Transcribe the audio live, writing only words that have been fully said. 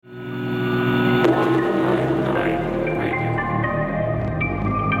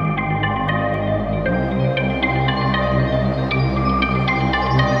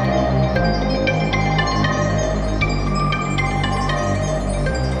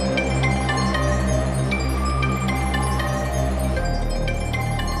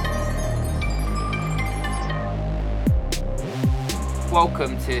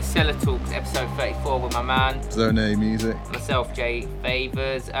Welcome to Cellar Talks episode 34 with my man Zone A Music. Myself, Jay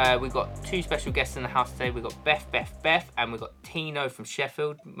Favours. We've got two special guests in the house today. We've got Beth, and we've got Tino from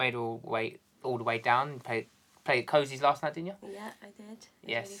Sheffield. Made all the way down. Played at Cozy's last night, didn't you? Yeah, I did.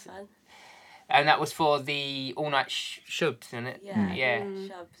 Yes. Really fun. And that was for the all-night shubs, isn't it? Yeah. Yeah.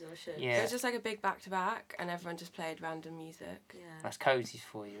 Shubs or shoulds. Yeah. It was just like a big back-to-back and everyone just played random music. Yeah. That's Cozy's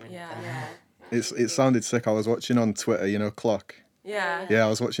for you, isn't Yeah. it? It sounded sick. I was watching on Twitter, you know, Clock. Yeah. Yeah, I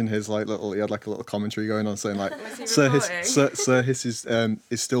was watching his he had a little commentary going on saying like, Was he Sir recording? Hiss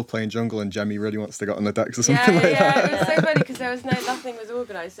is still playing jungle and Jemmy really wants to get on the decks or Yeah, something like yeah, that. it was so funny because there was nothing was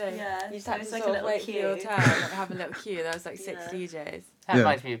organised. So Yeah, you just so had it to was like sort a of little wait for your queue. turn, like have a little queue. There was like 6 Yeah. DJs. That Yeah.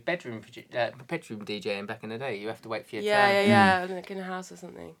 reminds me of bedroom DJing back in the day. You have to wait for your turn. Yeah, like in a house or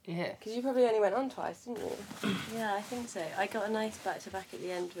something. Yeah. Because you probably only went on twice, didn't you? Yeah, I think so. I got a nice back-to-back at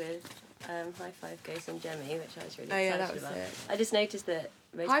the end with High Five Ghost and Jemmy, which I was really Oh excited yeah, that was about. it. I just noticed that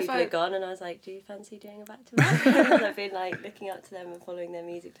most High people Five- had gone and I was like, do you fancy doing a back-to-back? Because I've been like looking up to them and following their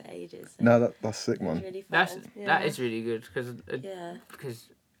music for ages. So No, that's sick, it was man. really fun. That is really good because Yeah.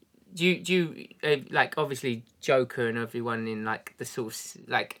 do you like obviously Joker and everyone in like the sort of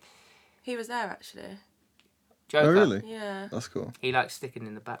like He was there actually. Joker. Oh really? Yeah. That's cool. He likes sticking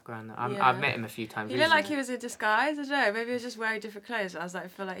in the background. Yeah. I've met him a few times. He looked like recently. he was in disguise. I don't know. Maybe he was just wearing different clothes. I was like, I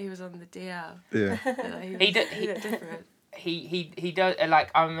feel like he was on the DL. Yeah. Like, He did- he looked different. He does like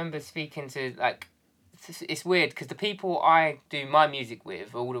I remember speaking to like it's weird because the people I do my music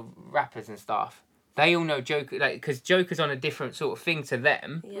with, all the rappers and stuff, they all know Joker like because Joker's on a different sort of thing to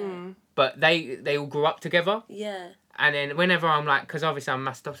them, Yeah. but they all grew up together. Yeah. And then whenever I'm like, because obviously I'm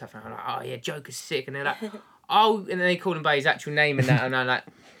masked up stuff, and I'm like, oh yeah, Joker's sick, and they're like, oh, and then they call him by his actual name and that, and I'm like,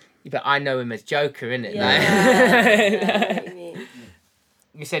 yeah, but I know him as Joker, innit? Yeah. Like- Yeah, I know what you mean.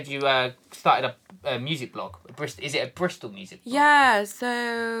 You said you started a music blog. Is it a Bristol music blog? Yeah,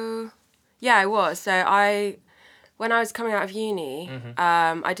 so yeah, it was. So when I was coming out of uni,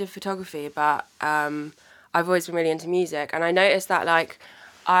 I did photography, but I've always been really into music, and I noticed that like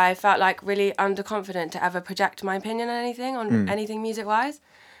I felt like really underconfident to ever project my opinion on anything, anything music wise.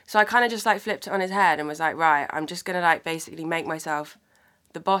 So I kind of just like flipped it on his head and was like, right, I'm just gonna like basically make myself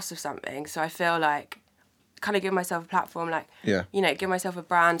the boss of something. So I feel like kind of give myself a platform, like Yeah. you know, give myself a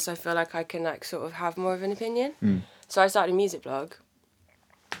brand, so I feel like I can like sort of have more of an opinion. So I started a music blog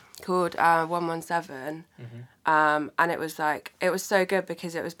called 117, and it was so good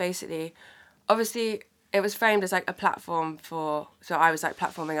because it was basically, obviously, it was framed as like a platform for, so I was like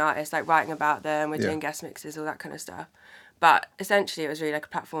platforming artists, like writing about them, we're doing guest mixes, all that kind of stuff. But essentially, it was really like a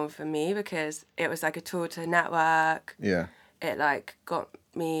platform for me because it was like a tool to network. Yeah. It like got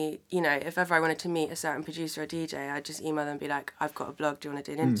me, you know, if ever I wanted to meet a certain producer or DJ, I'd just email them and be like, I've got a blog, do you want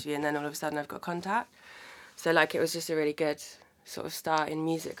to do an interview? And then all of a sudden I've got contact. So like it was just a really good sort of start in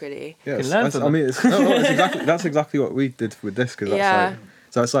music, really. Yeah. Can learn from That's exactly what we did with this because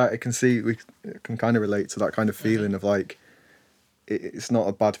that's like I can see we can kind of relate to that kind of feeling of like it's not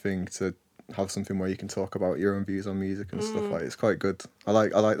a bad thing to have something where you can talk about your own views on music and stuff like. It's quite good. I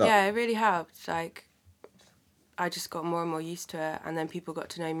like that. Yeah, it really helped. Like I just got more and more used to it, and then people got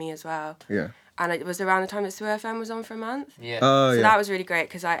to know me as well. Yeah. And it was around the time that Sue FM was on for a month. Yeah. Oh So yeah. that was really great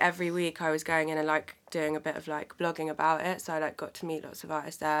because every week I was going in and like doing a bit of like blogging about it. So I like got to meet lots of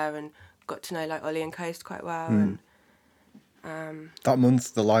artists there and got to know like Ollie and Coast quite well. And That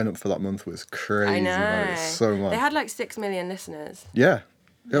month, the lineup for that month was crazy. I know. Man. It was so much. They had like 6 million listeners. Yeah.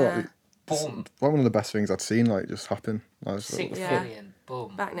 Yeah. Like, Boom. one of the best things I'd seen like just happen. I was 6 Yeah. million.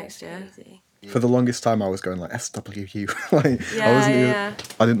 Boom. Back next year. Crazy. for the longest time I was going like SWU. Like Yeah, I wasn't even, yeah.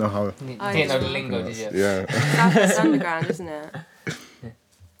 I didn't know how. You didn't know the lingo, did you? Yeah. Southwest Underground, isn't it?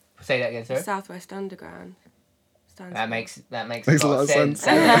 Say that again, sorry. Southwest Underground. Stands That for- makes Makes a lot of sense.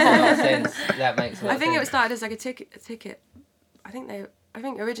 That makes a lot of sense. That makes a lot I of think it sense. was started as like a ticket. I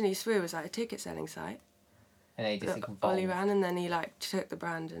think originally Swoo was like a ticket selling site And they just that evolved. Ollie ran, and then he like took the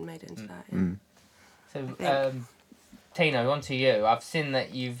brand and made it into that. Yeah. Mm. So, think. Tino, on to you. I've seen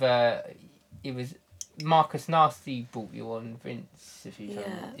that you've. It was Marcus Nasty brought you on Vince a few times.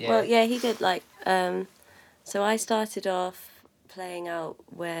 Yeah. Well, yeah, he did like. So I started off playing out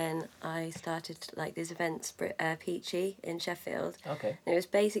when I started like these events, Peachy in Sheffield. Okay. And it was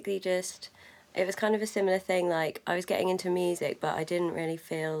basically just. It was kind of a similar thing. Like I was getting into music, but I didn't really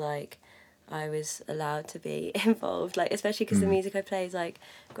feel like I was allowed to be involved. Like especially because the music I play is like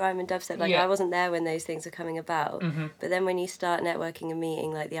grime and dubstep. Like Yeah. I wasn't there when those things were coming about. Mm-hmm. But then when you start networking and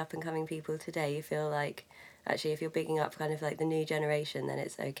meeting like the up and coming people today, you feel like actually if you're bigging up kind of like the new generation, then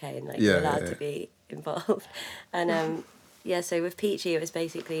it's okay and like Yeah, you're allowed yeah. to be involved. And yeah, so with Peachy it was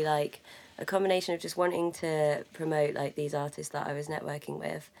basically like a combination of just wanting to promote like these artists that I was networking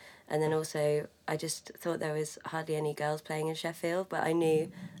with, and then also I just thought there was hardly any girls playing in Sheffield, but I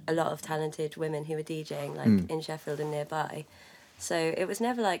knew a lot of talented women who were DJing like in Sheffield and nearby. So it was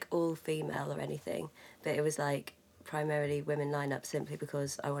never like all female or anything, but it was like primarily women lineup simply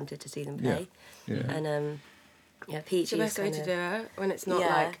because I wanted to see them play. And Peachy It's the best way to do it when it's not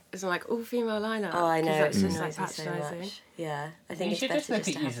like all female lineup. Oh, I know. It's just annoys like me so patronising. much. Yeah, I think You it's should better just look just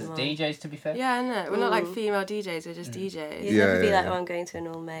at to you have as them on. DJs, to be fair. Yeah, I know. We're not like female DJs. We're just DJs. It Yeah, have to be yeah, like, yeah. oh, I'm going to an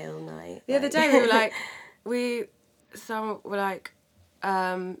all-male night. The other like- day we were like,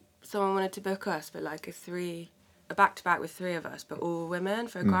 someone wanted to book us, but like a back-to-back with 3 of us, but all women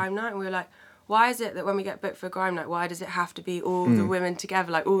for a grime night. And we were like, why is it that when we get booked for a grime night, why does it have to be all the women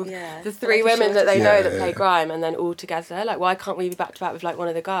together? Like all Yeah. the 3 Like a women that they know Yeah, that yeah, play yeah. grime and then all together? Like why can't we be back-to-back with like one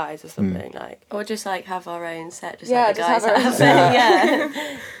of the guys or something? Like Or just like have our own set, just Yeah, like the just guys have our own have. set. Yeah.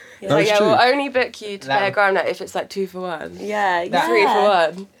 That's yeah, true. we'll only book you to That- play a grime night if it's like 2 for 1. Yeah, That- 3 for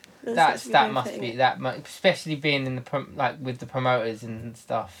 1. That must be especially being in the like with the promoters and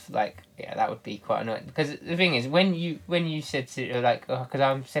stuff. Like that would be quite annoying, because the thing is when you said to like, because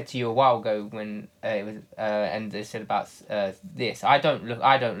I said to you a while ago when it was and they said about this, I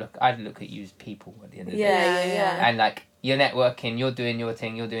look at you as people at the end of the day. Yeah. And like you're networking, you're doing your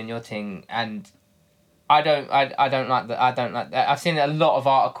thing, and I don't like that. I've seen a lot of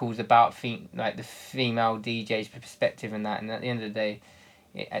articles about like the female DJ's perspective and that, and at the end of the day,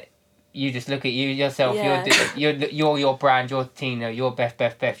 you just look at yourself. Yeah. You're your brand. You're Tina. You're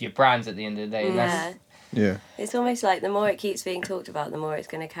Beth. Your brand's at the end of the day. Yeah. Yeah. It's almost like the more it keeps being talked about, the more it's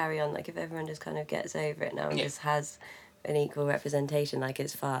going to carry on. Like if everyone just kind of gets over it now and just has an equal representation, like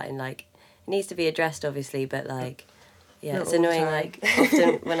it's fine. Like it needs to be addressed, obviously, but like Not it's all the annoying. time. Like often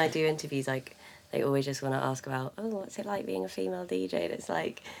when I do interviews, like they always just want to ask about, oh, what's it like being a female DJ? And it's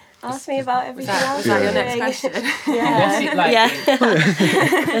like, ask me about everything else. Is that I'm your next doing. question? What's it like? Yeah.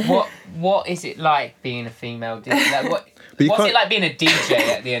 What is it like being a female DJ? Like But what's can't- it like being a DJ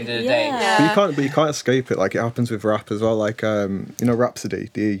at the end of the day? Yeah. But you can't escape it. Like it happens with rap as well. Like Rhapsody,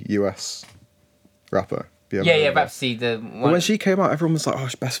 the US rapper. Have you ever heard Yeah, of her? Rhapsody, the But one. when she came out, everyone was like, "Oh,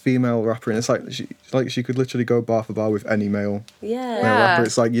 she's best female rapper," and it's like she could literally go bar for bar with any male Yeah. rapper.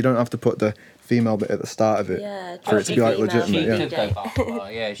 It's like you don't have to put the female bit at the start of it Yeah. for it to be like female legitimate. She Yeah. could go far.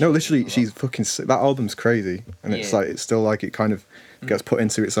 Yeah. No, literally, she's fucking sick. That album's crazy, and it's Yeah. like it's still like it kind of gets put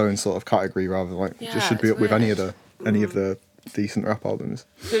into its own sort of category rather than like it Yeah, just should be it's up with any of weird. the decent rap albums.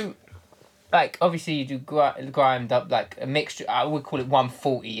 So, like, obviously you do grimed up, like, a mixture, I would call it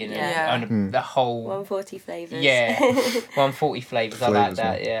 140, you know, Yeah. on the whole... 140 flavours. Yeah, 140 flavours, I like Flavours,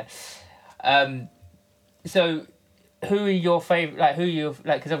 that, yeah. So, who are your favourite,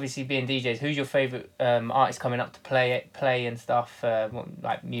 because obviously being DJs, who's your favourite artist coming up to play and stuff,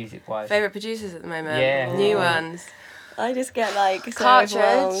 like, music-wise? Favourite producers at the moment? Yeah. New ones. I just get like so Cartridge.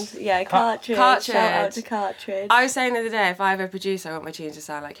 overwhelmed. Yeah, Cartridge. Cartridge. Shout out to Cartridge. I was saying the other day, if I have a producer, I want my tunes to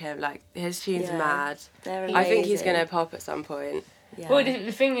sound like him. Like, his tunes Yeah. are mad. They're I think he's amazing. going to pop at some point. Yeah. Well,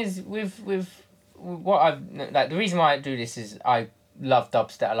 the thing is, with what I've... Like, the reason why I do this is I love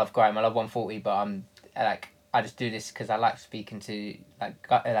dubstep, I love grime, I love 140, but I'm, like... I just do this because I like speaking to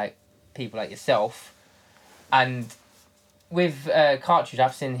like people like yourself, and with Cartridge,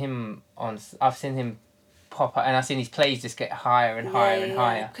 I've seen him pop up, and I've seen his plays just get higher and higher and Yeah.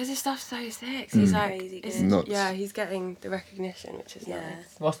 higher. Because his stuff's so sick. He's like, Crazy it's- good. Nuts. yeah, he's getting the recognition, which is Yeah.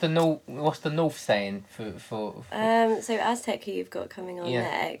 nice. What's the North saying for So Aztec, who you've got coming on Yeah.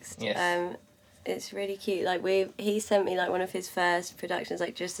 next. Yes. It's really cute. Like he sent me like one of his first productions,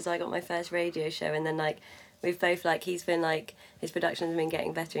 like just as I got my first radio show, and then like we've both like he's been like his productions have been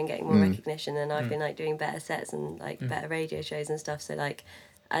getting better and getting more recognition, and I've been like doing better sets and like better radio shows and stuff. So like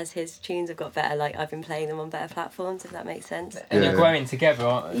as his tunes have got better, like I've been playing them on better platforms, if that makes sense. and you're Yeah. growing together,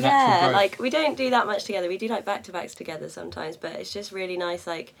 aren't you? Yeah, like we don't do that much together. We do like back-to-backs together sometimes, but it's just really nice.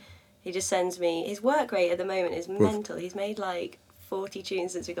 Like he just sends me his work rate at the moment is mental. He's made like 40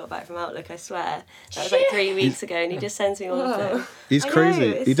 tunes since we got back from Outlook, I swear. That was like 3 weeks ago, and he just sends me all of them. He's I know, crazy.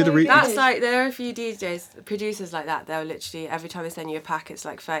 it's He did a so re- good. That's like, there are a few DJs, producers like that, they'll literally, every time they send you a pack, it's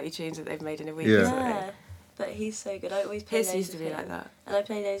like 30 tunes that they've made in a week. Yeah. or something. Yeah, but he's so good. I always play His those used to with be him. like that. And I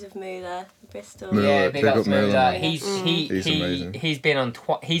play those with Moolah, Bristol. Moolah. Yeah, Big big up up Moolah. Moolah. He's He's amazing. he's been on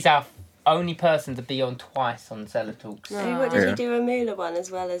he's our only person to be on twice on Cellar Talks. Oh, what did Yeah. you do a Moolah one as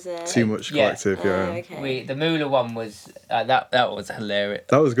well as a... Too Much Yeah. Collective, Oh, yeah. okay. The Moolah one was that was hilarious.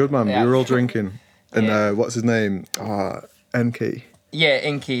 That was good, man. Yeah. We were all drinking. And Yeah. what's his name? NK Yeah,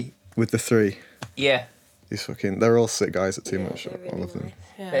 Inky. with the 3. Yeah. They're all sick guys at Too Yeah, Much, they're all really of them.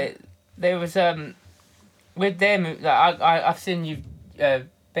 nice. Yeah. There was with them. Like, I've seen you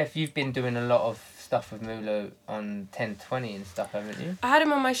Beth, you've been doing a lot of stuff with Mulo on 1020 and stuff, haven't you? I had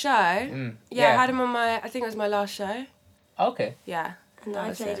him on my show. Yeah, I had him on my. I think it was my last show. Okay. Yeah. And That I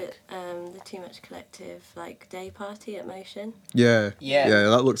was played sick. at the Too Much Collective like day party at Motion. Yeah. Yeah. Yeah,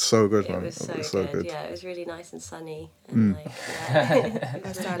 that looked so good, man. It was That so looked good. Yeah, it was really nice and sunny and like yeah.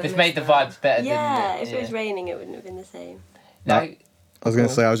 It's made the vibes better, Yeah, didn't if it? it was raining, it wouldn't have been the same. No. I was going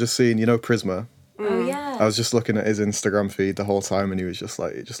to say, I was just seeing, you know, Prisma. Oh yeah. I was just looking at his Instagram feed the whole time and he was just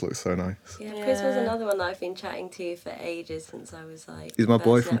like, it just looks so nice. Yeah, Yeah. Chris was another one that I've been chatting to for ages since I was like. He's my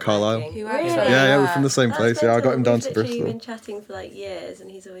boy first from networking. Carlisle. He works Really? there. Yeah, we're from the same That's place. Yeah, I got mental. him down We've to literally Bristol. been chatting for like years, and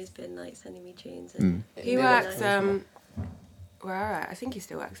he's always been like sending me tunes. And He really works. nice. Where? I think he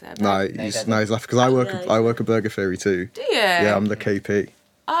still works there. Nah, he he's doesn't. left because I work No, he's I work at Burger Theory too. Do you? Yeah, I'm the KP.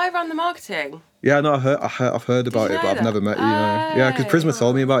 I run the marketing. Yeah, no, I've heard about you it, know but I've that? never met you. know. Yeah, because Prisma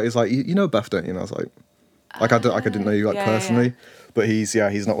told me about it. He's like, you know Beth, don't you? And I was like I didn't know you like Yeah, personally, yeah. but he's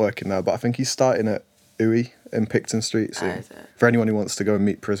not working now. But I think he's starting at Uwe in Picton Street soon. is it? For anyone who wants to go and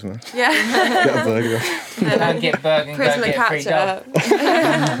meet Prisma, Yeah. get a burger. Go and get burger and go Prisma get free dog.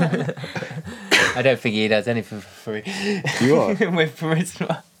 catcher. I don't think he does anything for free. You are. With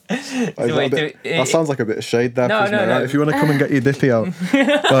Prisma. Is So that, we a bit- do- that sounds like a bit of shade there, No, Prisma. no, no. Right? If you want to come and get your dippy out, you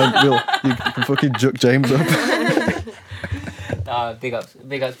can fucking juke James up. Big ups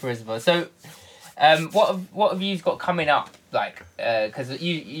Prisma. So, what have you got coming up? Like, because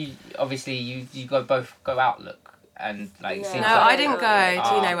you obviously you both go Outlook and like. No. seems No, like- I didn't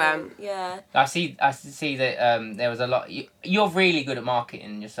go. Tino went. Yeah. I see that there was a lot. You're really good at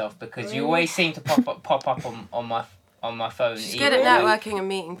marketing yourself because you always seem to pop up on my phone. She's good at networking and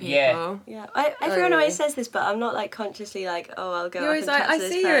meeting people. Yeah. Yeah. Everyone always says this, but I'm not like consciously like, oh, I'll go. You're up always and like, chat I to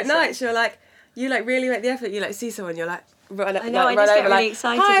this see you at person. night. You're like, you like really make the effort. You like see someone. You're like, run I know, I run just over get really like,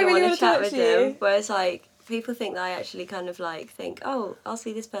 excited Hi, I and really want to chat talk with to them. you. Whereas, like, people think that I actually kind of, like, think, oh, I'll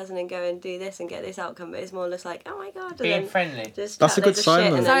see this person and go and do this and get this outcome. But it's more just like, oh my God. And Being then friendly. just That's chat a good loads of sign,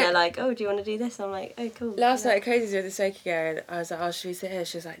 shit, though. and then So- they're like, oh, do you want to do this? I'm like, oh, cool. Last yeah. night at Crazy's with the Soki gear, and I was like, oh, should we sit here?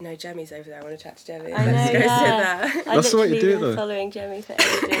 She was like, no, Jemmy's over there. I want to chat to Jemmy. I know, Let's go yeah. sit there. I That's the way to literally do it, been though. following Jemmy for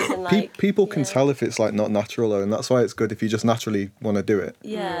ages and, like, People can yeah. tell if it's like not natural though, and that's why it's good if you just naturally want to do it.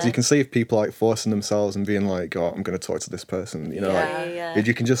 Yeah. So you can see if people like forcing themselves and being like, "Oh, I'm going to talk to this person," you know, Yeah. like yeah.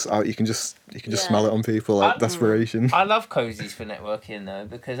 you can just Yeah. smell it on people, like desperation. I love cozies for networking though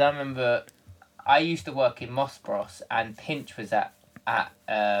because I remember I used to work in Moss Bros and Pinch was at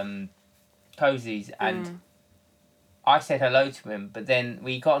cozies and I said hello to him, but then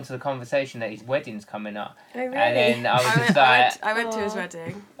we got into the conversation that his wedding's coming up, Oh, really? and then I was I just went, like, I went to his Aw.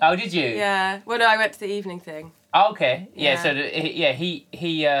 wedding. "Oh, did you?" Yeah. Well, no, I went to the evening thing. Oh, okay. Yeah. Yeah. So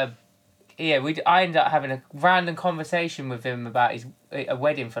I ended up having a random conversation with him about a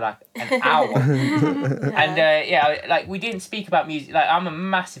wedding for like an hour. And like we didn't speak about music. Like I'm a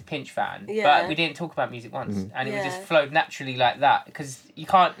massive Pinch fan, Yeah. but we didn't talk about music once, and it just Yeah. flowed naturally like that because you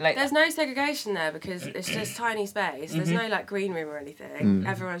can't like. There's no segregation there because it's just tiny space. There's no like green room or anything.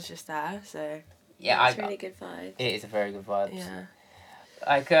 Everyone's just there. So Yeah, It's really good vibe. It is a very good vibe. yeah.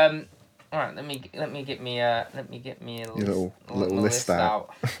 Like all right, let me get me a Your little list out.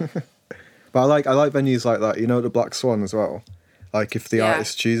 out. But I like venues like that. You know, the Black Swan as well. Like if the Yeah.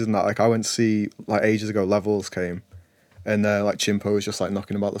 artist choosing that, like I went to see like ages ago. Levels came, and like Chimpo was just like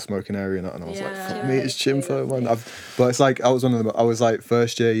knocking about the smoking area and that, and I was like, Yeah. fuck me, it's Yeah, Chimpo, really man. But it's like I was one of them. I was like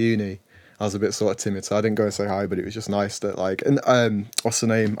first year uni. I was a bit sort of timid, so I didn't go and say hi. But it was just nice that like and what's her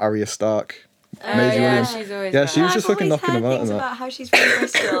name, Arya Stark. Oh, Maisie yeah. Williams. She's always Yeah, there. she was I've just fucking always knocking heard them out things and that. about how she's from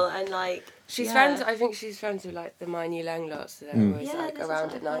Bristol and like She's yeah. friends. I think she's friends with like the My New Lang lots. So they're always Yeah, like this is around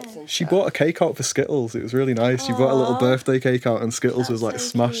what at I've nights heard. and She stuff. bought a cake out for Skittles. It was really nice. She bought a little Aw. birthday cake out, and Skittles was That's like so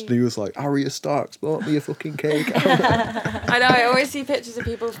smashed. cute. And he was like, "Arya Starks bought me a fucking cake." I know. I always see pictures of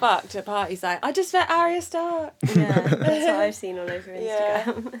people fucked at parties. Like I just met Arya Stark. Yeah, that's what I've seen all over Yeah.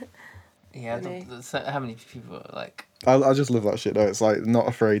 Instagram. Yeah, Funny. how many people are like? I just love that shit though. It's like not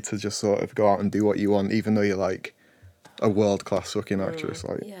afraid to just sort of go out and do what you want, even though you're like a world class fucking actress.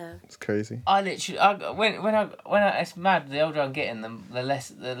 Like Yeah. it's crazy. I literally, it's mad. The older I'm getting, the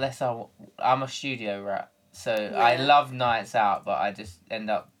less I'm a studio rat. So I Yeah. love nights out, but I just end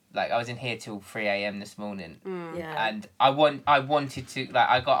up like I was in here till 3 a.m. this morning, Yeah. and I wanted to like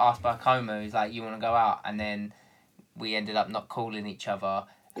I got asked by Como, he's like, you want to go out, and then we ended up not calling each other,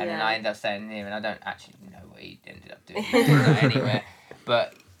 and then Yeah. I ended up staying here, and I don't actually know what he ended up doing anywhere,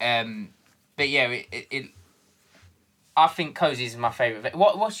 but yeah, it I think Cozy is my favourite.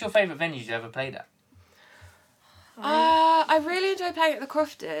 What's your favourite venue you ever played at? I really enjoyed playing at the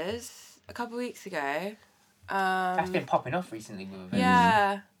Crofters a couple of weeks ago. That's been popping off recently with events.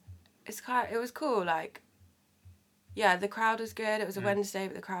 Yeah, it was cool. Like, yeah, the crowd was good. It was a Wednesday,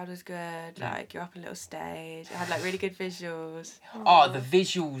 but the crowd was good. Like, you're up on a little stage. It had, like, really good visuals. Oh, the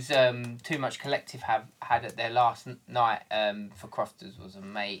visuals Too Much Collective had at their last night for Crofters was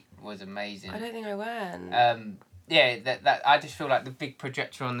amazing. I don't think I went. Yeah, that I just feel like the big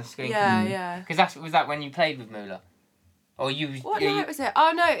projector on the screen. Yeah. Because was that when you played with Moolah? Or you... What night was it?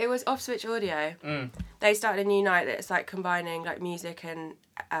 Oh, no, it was Off Switch Audio. Mm. They started a new night that's, like, combining, like, music and,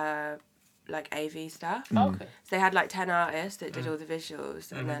 like, AV stuff. Okay. So they had, like, 10 artists that did all the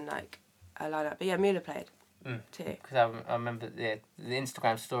visuals and then, like, a lineup. But, yeah, Moolah played, too. Because I remember the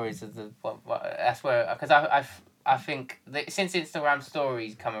Instagram stories of the... that's where... Because I think that since Instagram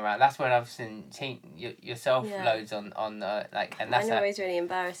stories come around, that's when I've seen yourself loads on like, and that's mine are always really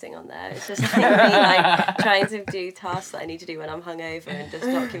embarrassing on there. It's just like me like trying to do tasks that I need to do when I'm hungover and just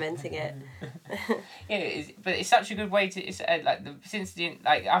documenting it. Yeah, but it's such a good way to. It's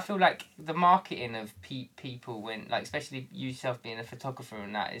I feel like the marketing of people when like especially you yourself being a photographer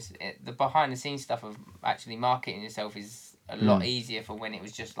and that is the behind the scenes stuff of actually marketing yourself is a lot easier for when it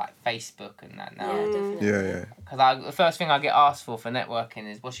was just like Facebook and that now. Yeah, definitely. Yeah. Because the first thing I get asked for networking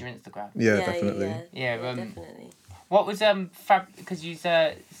is what's your Instagram? Yeah, definitely. Yeah, definitely. What was because you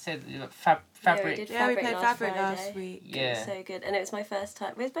said fabric. Yeah, we played Fabric Friday. last week. Yeah. It was so good, and it was my first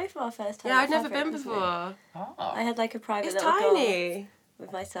time. It was both of our first time. Yeah, at I'd never Fabric, been wasn't it? before. Oh. I had like a private It's little goal tiny.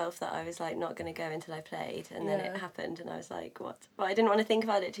 with myself that I was like not going to go until I played, and then Yeah. it happened, and I was like, what? But I didn't want to think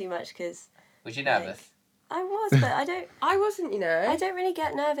about it too much because Was you nervous? I was, but I wasn't, you know. I don't really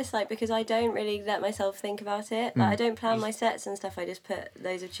get nervous, like, because I don't really let myself think about it. Like, I don't plan my sets and stuff. I just put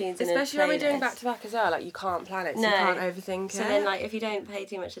loads of tunes in a Especially when we're doing playlist. back-to-back as well. Like, you can't plan it, so No. you can't overthink it. So then, like, if you don't pay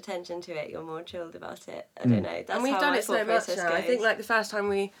too much attention to it, you're more chilled about it. I don't know. That's and we've how done my it so thought much process now. I goes. think, like, the first time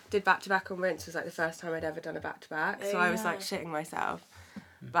we did back-to-back on Rinse was, like, the first time I'd ever done a back-to-back. So Oh, I was, yeah. like, shitting myself.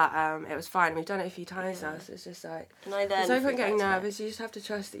 But it was fine. We've done it a few times now, so it's just, like... And I learned There's no through point getting back-to-back. nervous. You just have to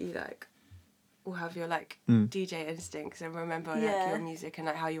trust that you, like... will have your like DJ instincts and remember like Yeah. your music and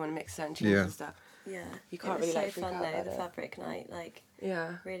like how you want to mix certain tunes and stuff. Yeah. You can't it was really, so like, freak fun out though, about the it. Fabric night, like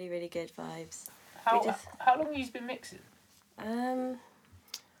Yeah. really, really good vibes. How just- how long have you been mixing?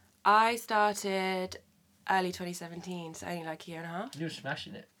 I started early 2017, so only like a year and a half. You were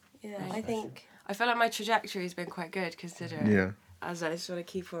smashing it. Yeah, I think I feel like my trajectory has been quite good considering. Yeah. As I just want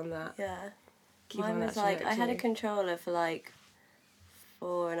to keep on that. Keep mine on was that like I had a trajectory. controller for like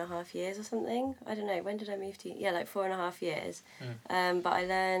 4.5 years or something. I don't know, when did I move to? Yeah, like 4.5 years. But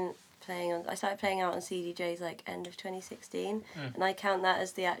I started playing out on CDJs like end of 2016, and I count that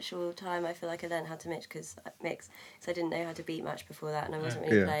as the actual time I feel like I learned how to mix because I didn't know how to beat match before that, and I wasn't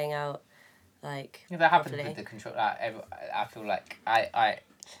really Yeah. playing out like Yeah, that happened properly. with the control. I feel like I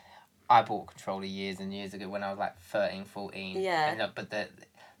bought a controller years and years ago when I was like 13, 14. Yeah. But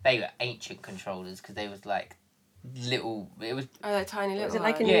they were ancient controllers because they was like little. It was Oh, that tiny little Was it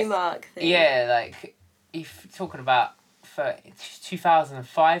like a one. Yeah. Newmark thing? yeah, like if talking about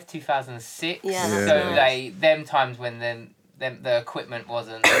 2005, 2006. Yeah, that's So nice. like them times when the equipment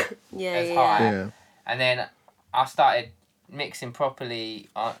wasn't Yeah, as yeah. high. Yeah. And then I started mixing properly.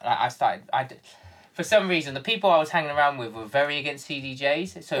 For some reason, the people I was hanging around with were very against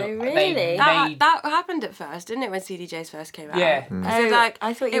CDJs. So Oh, really? they That happened at first, didn't it, when CDJs first came out? Yeah. Oh, So, like,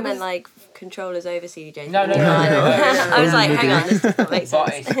 I thought you it meant was- like controllers over CDJs. No, no, Yeah, no, I no, know. no. I was like, hang on, this does not make But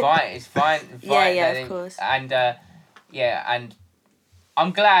sense. it's fine. It's fine. Yeah, yeah, I of course. And and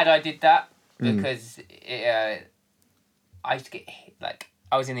I'm glad I did that because I used to get hit, like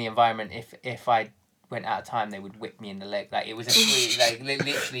I was in the environment. If I went out of time, they would whip me in the leg. Like it was a sweet, like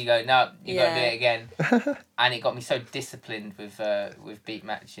literally go no, you got to do Yeah. it again. And it got me so disciplined with beat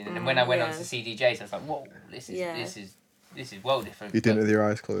matching. And when I went on to CDJs, I was like, whoa, this is well different. You did it But with your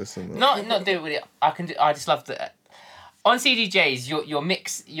eyes closed. And not do it with it. I just love that. On CDJs, your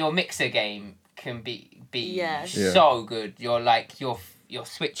mixer game can be Yeah. so good. Your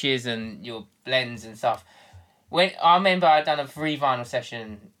switches and your blends and stuff. When I remember I'd done a free vinyl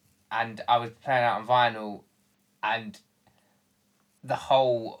session, and I was playing out on vinyl, and the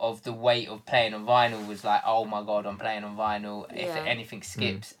whole of the weight of playing on vinyl was like, oh my god, I'm playing on vinyl. If Yeah. anything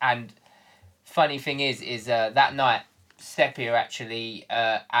skips, and funny thing is that night. Sepia actually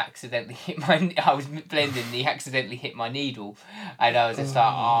accidentally hit I was blending, he accidentally hit my needle, and I was just like,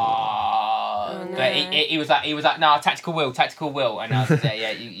 oh. no. But he was like, no, tactical will, and I was like,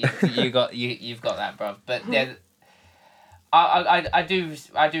 yeah, you've got that, bruv. But yeah, I do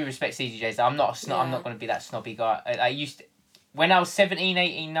respect CDJs. I'm not I'm not going to be that snobby guy. I used to, when I was 17,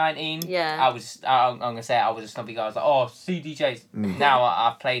 18, 19, Yeah. I'm going to say I was a snobby guy. I was like, oh, CDJs. Now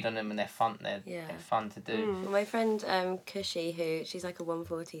I've played on them and they're fun. They're fun to do. Well, my friend Cushy, she's like a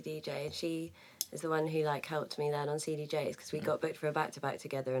 140 DJ, and she is the one who like helped me learn on CDJs because we got booked for a back-to-back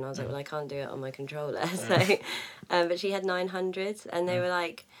together, and I was like, well, I can't do it on my controller. So, but she had 900s, and they were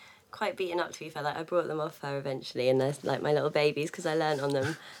like quite beaten up, to be fair. Like, I brought them off her eventually, and they're like my little babies because I learnt on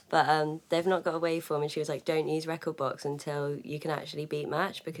them. But they've not got a waveform, and she was like, don't use Rekordbox until you can actually beat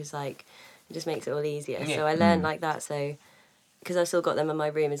match, because like it just makes it all easier. Yeah. So I learnt like that. So because I've still got them in my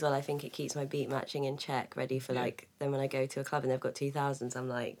room as well, I think it keeps my beat matching in check, ready for like then when I go to a club and they've got 2000s, I'm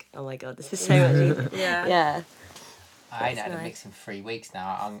like, oh my god, this is so much easier. Yeah. I ain't had a mix in 3 weeks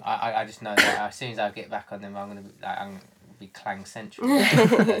now. I just know that as soon as I get back on them, I'm gonna be clang central.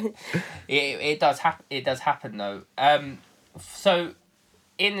 it does happen though. So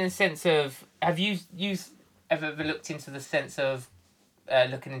in the sense of, have you ever looked into the sense of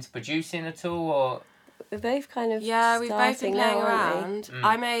looking into producing at all, or? We're both kind of we've both been playing now, around.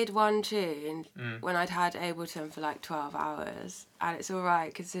 I made one tune when I'd had Ableton for like 12 hours, and it's all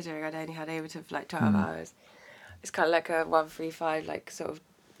right considering I'd only had Ableton for like 12 hours. It's kind of like a 135, like sort of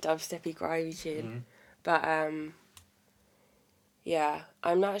dubsteppy grimy tune. But yeah,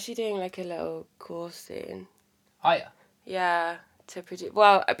 I'm actually doing like a little course soon. Oh yeah. Yeah, to produce.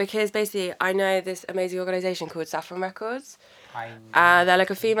 Well, because basically I know this amazing organisation called Saffron Records. They're like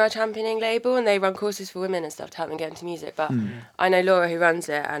a female championing label, and they run courses for women and stuff to help them get into music. But I know Laura who runs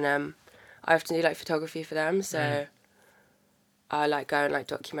it, and I often do like photography for them, so I like go and like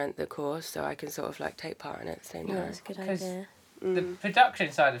document the course so I can sort of like take part in it at the same time. Yeah, that's a good idea. The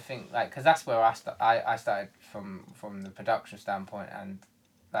production side of things, like, because that's where I started from the production standpoint, and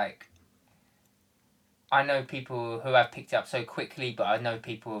like I know people who have picked it up so quickly, but I know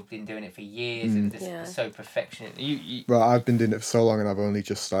people who've been doing it for years and just so perfectionist. Well, I've been doing it for so long, and I've only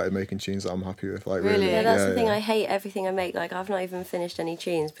just started making tunes that I'm happy with. Like, really, Yeah, that's the thing. I hate everything I make. Like, I've not even finished any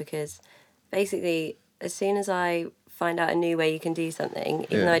tunes because basically, as soon as I find out a new way you can do something,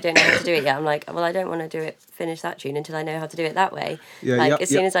 even though I don't know how to do it yet, I'm like, well, I don't want to finish that tune until I know how to do it that way. As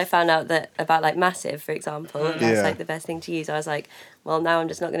soon as I found out that about like Massive, for example, that's like the best thing to use, I was like, well, now I'm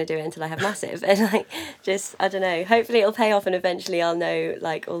just not going to do it until I have Massive. And like, just, I don't know, hopefully it'll pay off and eventually I'll know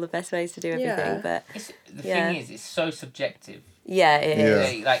like all the best ways to do everything. But the thing is, it's so subjective. Yeah, it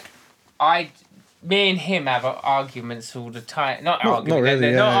is. Like, me and him have arguments all the time. Not arguments. Not really.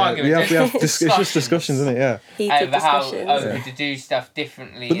 They're not arguments. We have it's just discussions, isn't it? Yeah. Heated discussions. How to do stuff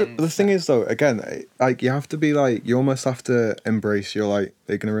differently. But the thing is, though, again, like, you have to be like, you almost have to embrace your like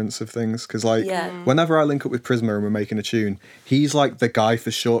ignorance of things, because like whenever I link up with Prisma and we're making a tune, he's like the guy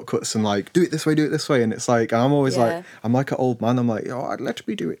for shortcuts and like, do it this way, and it's like, I'm always like, I'm like an old man. I'm like, oh, let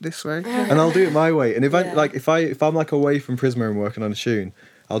me do it this way, and I'll do it my way. And like if I'm like away from Prisma and working on a tune,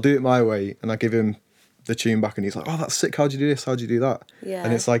 I'll do it my way, and I give him the tune back, and he's like, oh, that's sick, how'd you do this, how'd you do that?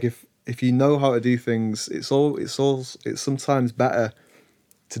 And it's like, if you know how to do things, it's sometimes better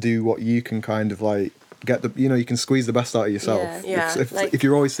to do what you can kind of like get you can squeeze the best out of yourself. If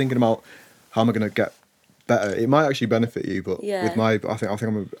you're always thinking about how am I going to get better, it might actually benefit you, but with I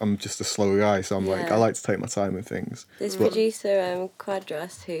think I'm just a slow guy, so I'm like, I like to take my time with things. This producer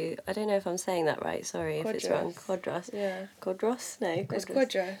Quadros, who, I don't know if I'm saying that right, sorry if it's wrong. Quadros. Yeah. Quadros? No, It's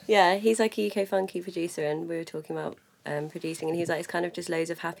Quadros. Yeah, he's like a UK funky producer, and we were talking about producing, and he was like, it's kind of just loads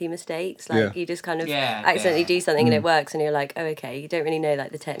of happy mistakes, like you just kind of accidentally do something and it works, and you're like, oh, okay, you don't really know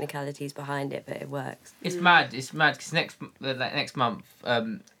like the technicalities behind it, but it works. It's mad because next month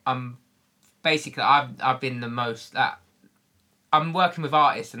I'm basically I've been the most I'm working with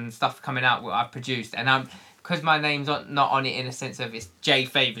artists and stuff coming out what I've produced, and I'm, because my name's not on it in a sense of it's Jay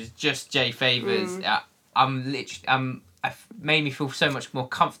Favours, just Jay Favours. I've made me feel so much more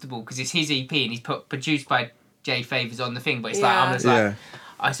comfortable because it's his EP and he's produced by Jay Favours on the thing, but it's like I'm just like,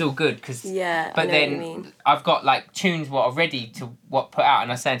 it's all good because but then I've got like tunes what are ready to put out,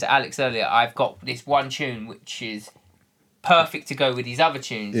 and I was saying to Alex earlier, I've got this one tune which is perfect to go with these other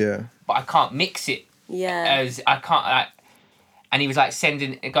tunes, but I can't mix it as I can't like. And he was like,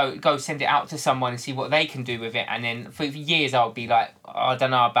 go send it out to someone and see what they can do with it. And then for years I'll be like, I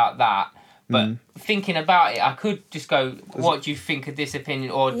don't know about that. But thinking about it, I could just go, what do you think of this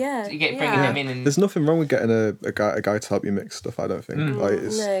opinion? Or bringing them in. And... There's nothing wrong with getting a guy to help you mix stuff, I don't think. Like,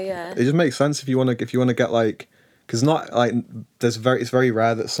 it just makes sense if you want to get like... Because not like it's very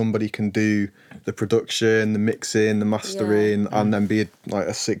rare that somebody can do the production, the mixing, the mastering, and then be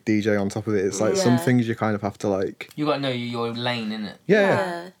a sick DJ on top of it. It's like some things you kind of have to like. You got to know your lane, innit?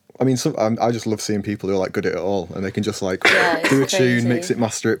 Yeah. I mean, I just love seeing people who are like good at it all, and they can just like do a tune, mix it,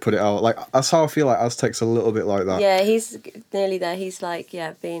 master it, put it out. Like that's how I feel like Aztec's a little bit like that. Yeah, he's nearly there. He's like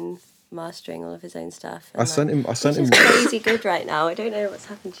been mastering all of his own stuff. I sent him. He's just crazy good right now. I don't know what's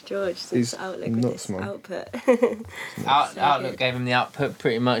happened to George since Outlook with nuts, this man. output. Outlook gave him the output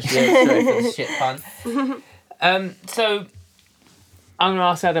pretty much. Yeah, sorry for the shit pun. So I'm gonna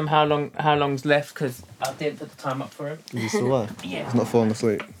ask Adam how long's left because I didn't put the time up for him. Is he still there? Yeah. He's not falling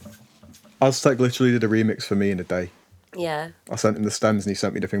asleep. Aztec literally did a remix for me in a day. Yeah. I sent him the stems and he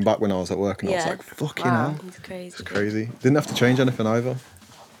sent me the thing back when I was at work and I was Yeah. like, fucking Wow. hell. He's crazy. It's crazy. Didn't have to change anything either.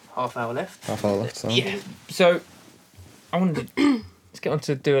 Half hour left. Half hour left. So. Yeah. So I wanted to let's get on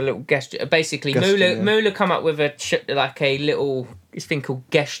to do a little gesture. Basically, Gesture, Moolah yeah. Moolah come up with a little this thing called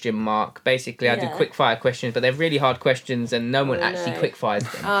gesture mark. Basically, I do Yeah. quick fire questions, but they're really hard questions, and no one Oh, actually no. quick fires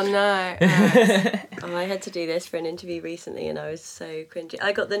them. Oh no. Oh, I had to do this for an interview recently and I was so cringy.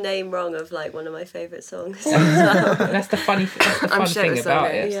 I got the name wrong of like one of my favourite songs as well. That's the fun I'm sure thing it's about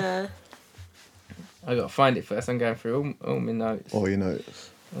okay. it. Yeah. I got to find it first. I'm going through all my notes. All your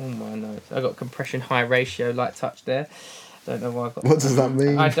notes. All my notes. I got compression high ratio light touch there. Don't know why I got. What does that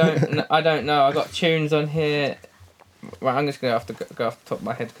mean? I don't know. I got tunes on here. Right, I'm just gonna have to go off the top of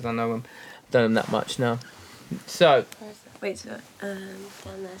my head because I know them. Done them that much now. So Wait, so, down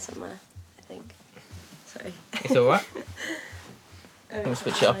there somewhere, I think. Sorry. it's all right. I'm gonna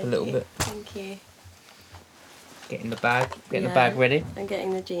switch it up a little bit. Thank you. Getting the bag. Getting the Yeah. bag ready. I'm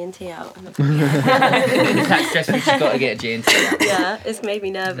getting the G&T out. It's that stressful. She's got to get a G&T out. Yeah, it's made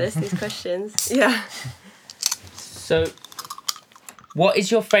me nervous, these questions. Yeah. So, what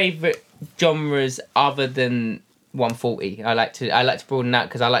is your favourite genres other than 140? I like to broaden that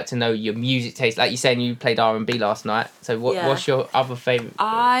because I like to know your music taste. Like you saying, you played R&B last night. So Yeah. what's your other favourite?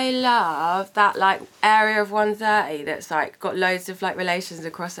 I love that like area of 130 that's like got loads of like relations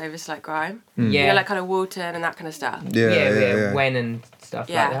and crossovers to like grime. Yeah. You know, like kind of Walton and that kind of stuff. Yeah. When and stuff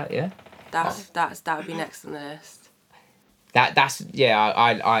Yeah. like that. Yeah. That would be next on the list. That's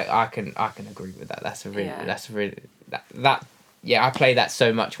I can agree with that. That's a really that yeah, I play that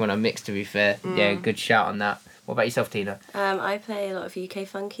so much when I mix, to be fair. Yeah, good shout on that. What about yourself, Tina? I play a lot of UK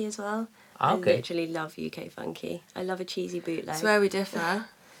funky as well. I Okay. literally love UK funky. I love a cheesy bootleg. That's where we differ.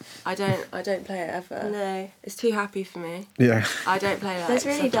 I don't play it ever. No. It's too happy for me. Yeah. I don't play that. There's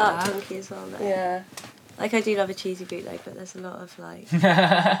really stuff like dark that. funky as well though. Yeah. Like I do love a cheesy bootleg, but there's a lot of like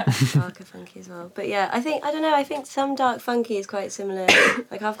darker funky as well. But yeah, I think some dark funky is quite similar.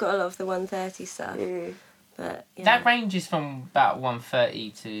 Like I've got a lot of the 130 stuff. But yeah. That ranges from about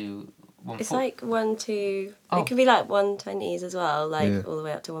 130 to 140. It's like 1 to... Oh. It can be like 120s as well, like Yeah. all the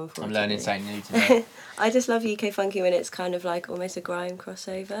way up to 140. I'm learning something new today. I just love UK funky when it's kind of like almost a grime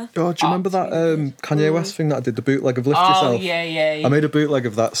crossover. Oh, do you remember that Kanye West thing that I did, the bootleg of Lift Oh Yourself? yeah. I made a bootleg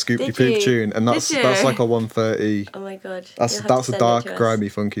of that Scoop Did Your Poop you? tune, and that's Did you? that's like a 130. Oh my god. That's You'll have to a send it dark, to us. grimy,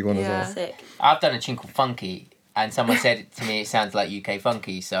 funky one Yeah. as well. Sick. I've done a tune called Funky, and someone said it to me. It sounds like UK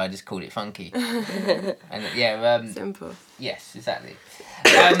funky, so I just called it Funky. And yeah, Simple. yes, exactly.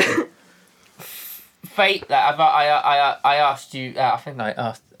 Fate. Like I asked you. I think I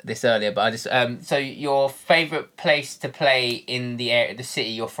asked this earlier, but I just so your favorite place to play in the area, the city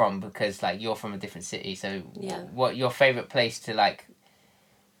you're from, because like you're from a different city. So Yeah. what your favorite place to like,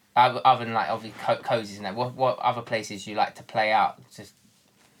 other than like obviously cozies and that. What other places you like to play out? Just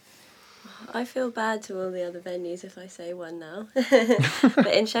I feel bad to all the other venues if I say one now.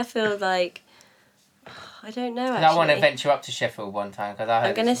 But in Sheffield, like, I don't know actually. I want to venture up to Sheffield one time because I heard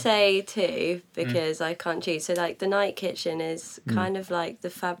I'm going to it's- say 2 because I can't choose. So, like, the Night Kitchen is kind of like the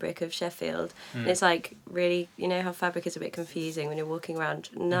fabric of Sheffield. And it's like really, you know how fabric is a bit confusing when you're walking around?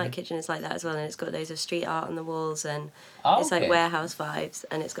 Night Kitchen is like that as well. And it's got loads of street art on the walls and Oh, it's like okay. warehouse vibes.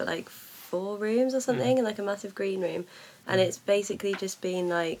 And it's got like 4 rooms or something and like a massive green room. And it's basically just been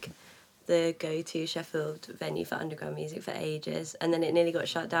like the go-to Sheffield venue for underground music for ages, and then it nearly got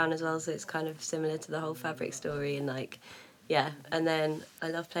shut down as well, so it's kind of similar to the whole fabric story. And like, yeah, and then I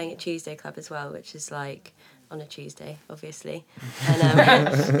love playing at Tuesday Club as well, which is like on a Tuesday obviously,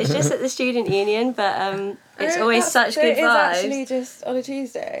 and it's just at the student union, but it's always such good vibes. It's actually just on a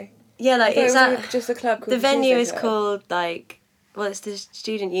Tuesday. Yeah, like it's at just a club called the venue Tuesday is Club. called like, well, it's the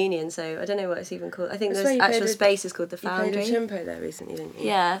student union, so I don't know what it's even called. I think That's the where you actual played with- space is called the You played Foundry. a Chimpo there recently, didn't you?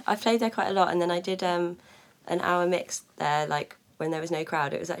 Yeah, I played there quite a lot, and then I did an hour mix there, like when there was no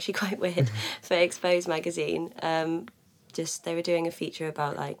crowd. It was actually quite weird for Expose magazine. Just they were doing a feature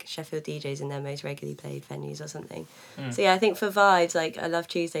about like Sheffield DJs in their most regularly played venues or something. So yeah, I think for vibes, like I love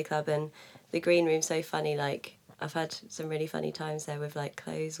Tuesday Club, and the green room's so funny. Like I've had some really funny times there with like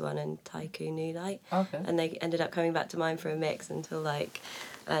Close One and Tycoon New Light. Okay. And they ended up coming back to mine for a mix until like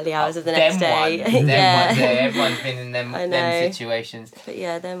early hours of the next day. Them yeah. ones, everyone's been in them situations. But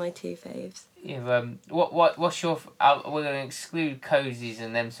yeah, they're my two faves. Yeah, what's your? We're going to exclude cozies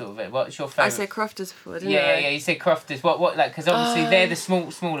and them sort of it. What's your favourite? I said Crofters before, didn't I? Yeah. You said Crofters. What like? Because obviously they're the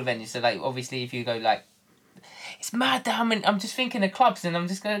smaller venues. So like, obviously, if you go like, it's mad that I'm just thinking of clubs, and I'm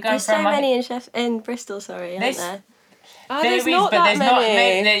just going to go. There's so many in Bristol. Sorry, aren't there? Oh, there's not that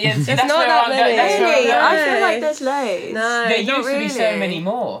many. There's not that many. Really? I feel like there's loads. No, there not used to be so many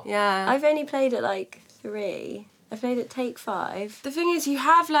more. Yeah. I've only played at like 3. I played at Take 5. The thing is, you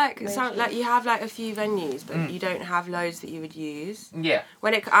have like you have like a few venues, but you don't have loads that you would use. Yeah.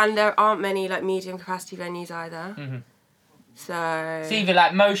 And there aren't many like medium capacity venues either. Mm-hmm. So it's either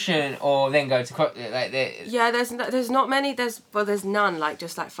like Motion or then go to like yeah. There's not many. There's none like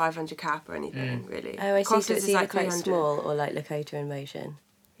just like 500 cap or anything really. Oh, I see. So it's either quite 300. small or like Lakota in Motion.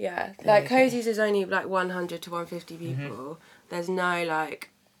 Yeah, like Cozy's is only like 100 to 150 people. There's no like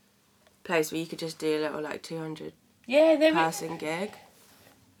place where you could just do a little like 200 person gig.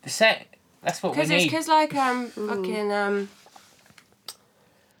 The set. That's what we need. Because like fucking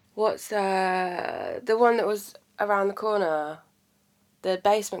what's the one that was around the corner, the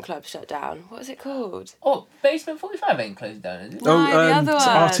basement club shut down. What is it called? Oh, Basement 45 ain't closed down, is it? No, the other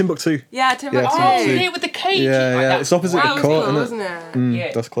one. Timbuktu. Yeah, Timbuktu. Oh, yeah, with the cage. Yeah. It's opposite That the was court, cool, isn't wasn't it? it?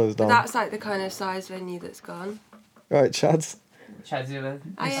 Yeah. That's closed But down. that's like the kind of size venue that's gone. Right, Chads. Chadzilla.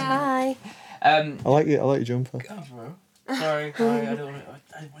 Oh yeah. Hi. I like your jumper. God, bro. Sorry, I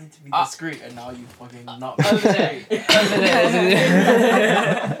wanted to be discreet, and now you fucking not. Over there.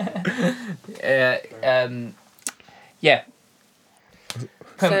 Yeah.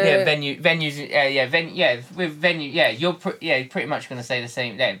 Venues. With venue. Yeah, you're pretty much gonna say the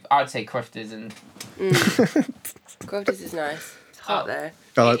same. Yeah, I'd say Crofters and. Crofters is nice. It's hot though.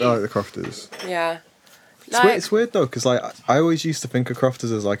 I like the Crofters. Yeah. It's weird though, because like I always used to think of Crofters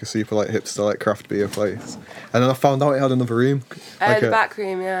as like a super like hipster like craft beer place, and then I found out it had another room. The back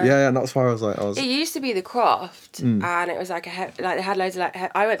room, yeah. Yeah, and that's why I was. It used to be the Croft, and it was like they had loads of like.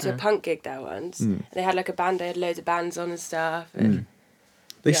 I went to a punk gig there once, and they had like a band. They had loads of bands on and stuff. And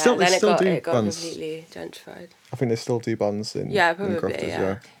They still do it got bands. completely gentrified. I think they still do bands in. Yeah, probably. In Crofters,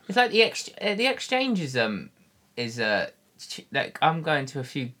 Yeah. It's like the exchange is like I'm going to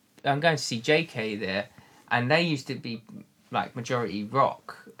see JK there, and they used to be like majority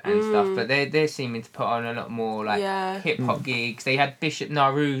rock and stuff, but they're seeming to put on a lot more like hip hop gigs. They had Bishop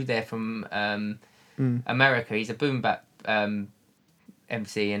Naru there from America. He's a boom bap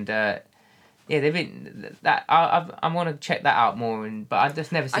MC, and they've been that. I want to check that out more, but I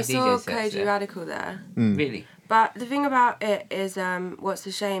just never see I DJ saw sets Koji there. Radical there. Really. But the thing about it is, what's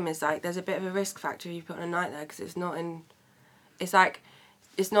the shame is like there's a bit of a risk factor if you put on a night there because it's not in. It's like,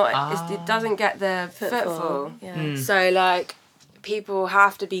 it's not. It doesn't get the footfall. Yeah. So like, people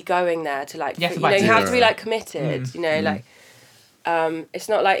have to be going there to like. You have to you have buy to be like committed. You know, like. It's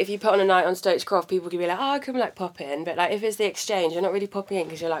not like if you put on a night on Stokes Croft, people can be like, oh, I can like pop in. But like if it's the exchange, you're not really popping in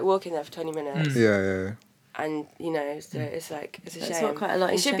because you're like walking there for 20 minutes. Yeah. And you know, so it's like it's a shame. It's not quite a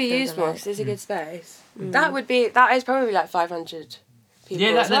lot. It should be Sheffield, used more like. because it's a good space. That is probably like 500 people.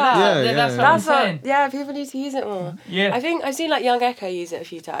 Yeah, as well. that's what I'm That's saying. people need to use it more. Yeah. I think I've seen like Young Echo use it a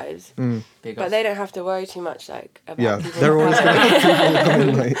few times, Big but ups. they don't have to worry too much like about Yeah, people. they're always going to people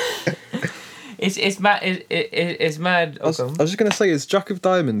coming late. It's mad. It's mad. I was just going to say, it's Jack of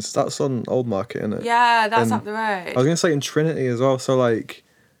Diamonds. That's on Old Market, isn't it? Yeah, that's And up the road. I was going to say in Trinity as well. So like,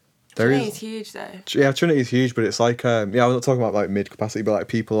 It's huge though. Yeah, Trinity's huge, but it's like I'm not talking about like mid capacity, but like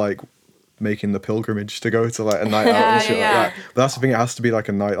people like making the pilgrimage to go to like a night out and shit like that. But that's the thing; it has to be like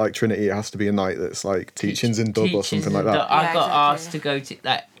a night like Trinity. It has to be a night that's like teachings in dub or something like that. I got asked to go to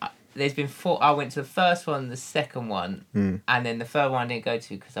like. There's been 4. I went to the first one, the second one, and then the third one I didn't go to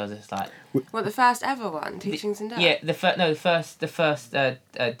because I was just like. What, the first ever one, Teachings in Dub? Yeah, the first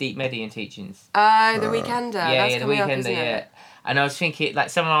Deep Median Teachings. Oh, the Weekender. That's the coming up, Weekender, isn't it? And I was thinking, like,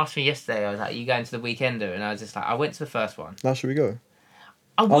 someone asked me yesterday, I was like, "Are you going to the Weekender?" And I was just like, "I went to the first one." Now should we go?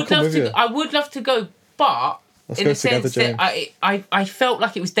 I would love to go, but Let's in go the together, sense that James. I felt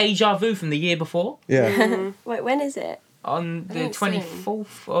like it was deja vu from the year before. Yeah. Wait, when is it? On the think soon.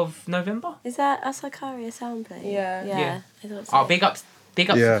 24th of November. Is that a Sicaria sound play? Yeah. Yeah. I thought so. Oh, big ups,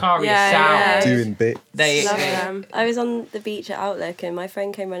 Yeah. Sicaria Yeah, Sound. yeah. Doing bits. They Love them. I was on the beach at Outlook and my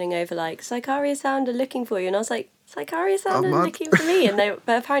friend came running over like, Sicaria Sound are looking for you. And I was like, Sicaria Sound are mad. looking for me. And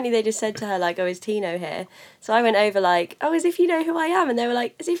but apparently they just said to her like, oh, is Tino here? So I went over like, oh, as if you know who I am. And they were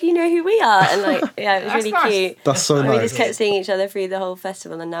like, as if you know who we are. And like, yeah, it was That's really nice. cute. That's so And we nice. just kept seeing each other through the whole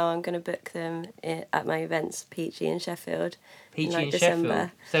festival. And now I'm going to book them at my events, Peachy in Sheffield. Peachy like in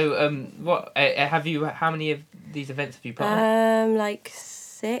December. Sheffield. So, what have you? How many of these events have you put on? Like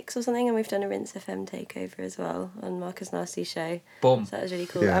 6 or something, and we've done a Rinse FM takeover as well on Marcus Nasty's show. Boom. So that was really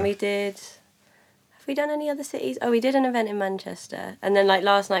cool. Yeah. And we did... Have we done any other cities? Oh, we did an event in Manchester. And then, like,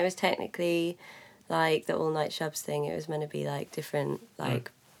 last night was technically, like, the all-night Shubs thing. It was meant to be, like, different, like,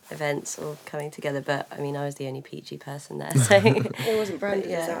 events all coming together. But, I mean, I was the only peachy person there, so... It wasn't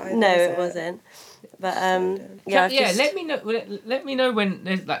branded as that either, No, was it wasn't. But, Yeah, I've just... let me know. Let me know when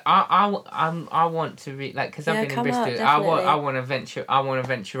there's like I want to read like because I've Yeah, been in come Bristol. up, I definitely. want to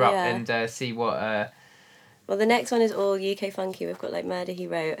venture up Yeah. and see what. Well, the next one is all UK funky. We've got like Murder He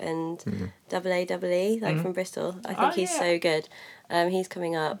Wrote and Double A, like from Bristol. I think he's so good. He's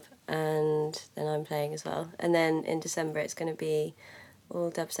coming up, and then I'm playing as well. And then in December it's going to be all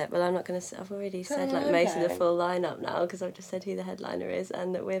dubstep. Well, I'm not going to. I've already said like most of the full lineup now because I've just said who the headliner is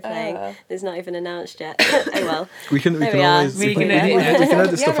and that we're playing. It's not even announced yet. Oh well. We can There we are. always We can we edit it. can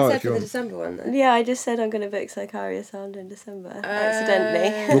edit You stuff haven't out said if for you the want. December one though. Yeah, I just said I'm going to book Sicaria Sound in December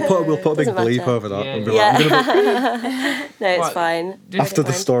accidentally. We'll put a big Doesn't bleep matter. over that. Yeah. And be like, I'm gonna No, it's What? fine. after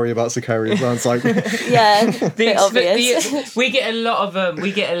the story about Sicaria sounds like Yeah, The bit obvious. we get a lot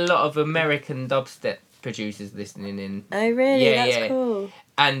of American dubstep producers listening in. Oh really? Yeah, That's yeah. cool.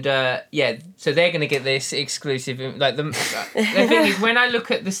 And so they're gonna get this exclusive. Like the thing is, when I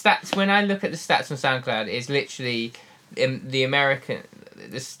look at the stats on SoundCloud, it's literally the American.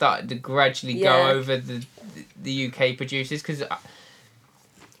 They started to gradually Yeah. go over the UK producers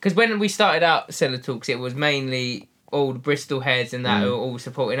because when we started out Cellar Talks, it was mainly all the Bristol heads and that were all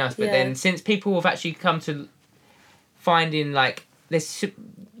supporting us. But Yeah. then since people have actually come to finding like this,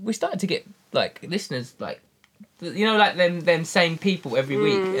 we started to get like listeners like. You know, like them same people every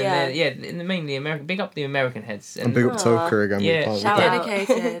week, and yeah. they're mainly American. Big up the American heads. and big up Toker again. Yeah. We can't- Shout we out. can't-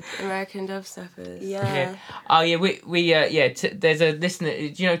 Dedicated American dubsteppers. Yeah. Yeah. Oh yeah, there's a listener.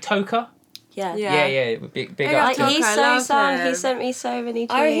 Do you know Toka? Yeah. Yeah. Yeah. Big Hey, up. Like, Toka, he's I so love sound. He him. sent me so many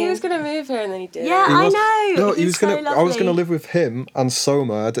tunes. Oh, he was gonna move here and then he did. Yeah, He I was- know. No, he was He's so gonna. I was gonna lovely. live with him and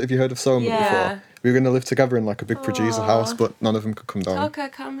Soma. Have you heard of Soma Yeah. before? We were gonna live together in like a big producer house, but none of them could come down. Toka,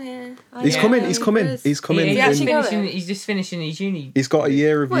 come here. He's Yeah. coming. He's coming. He's coming. He's, Yeah, in- actually going? he's just finishing his uni. he's got a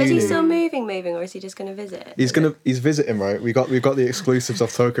year of What, is uni. he still moving, or is he just going to visit? He's visiting, right? We've got the exclusives of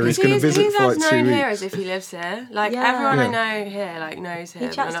Toker. He's gonna He's visit for as like 2 known weeks. here as if he lives here. Like Yeah. everyone Yeah. I know here, like knows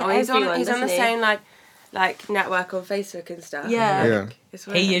him. chats And to he's everyone, he's on the doesn't he? same like network on Facebook and stuff. Yeah. Yeah. It's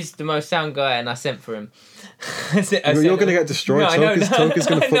weird. He is the most sound guy, and I sent for him. Well, you're gonna get destroyed. Toker's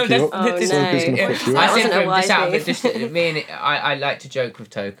gonna fuck you up. Oh, no. Toker's gonna fuck you I up. sent wasn't for a him wise just out of move. just me and I like to joke with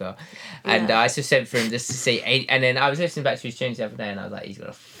Toka, and I just sent for him just to see. And then I was listening back to his tunes the other day, and I was like, he's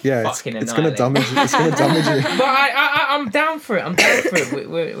gonna Yeah, it's fucking gonna annihilate. damage. It's gonna damage you. But I'm down for it. I'm down for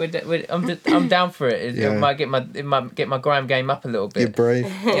it. I'm down for it. Yeah. It might get my grime game up a little You're bit. brave.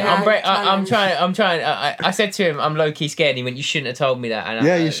 Yeah, I'm challenge. trying. I said to him, I'm low key scared. He went, "You shouldn't have told me that." And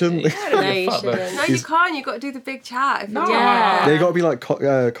Yeah, you shouldn't. I don't No, give a you fuck, bro. shouldn't. No, you can't. You got to do the big chat. No. Yeah. Yeah, you gotta be like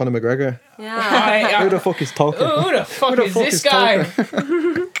Conor McGregor. Yeah. Who the fuck is Toker? Who the fuck is this guy?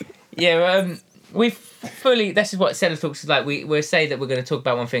 Yeah, we fully. This is what Cellar Talks is like. We'll say that we're going to talk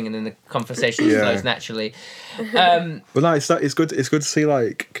about one thing, and then the conversation Yeah. flows naturally. But no, it's good. It's good to see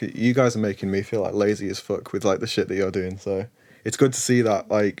like you guys are making me feel like lazy as fuck with like the shit that you're doing. So it's good to see that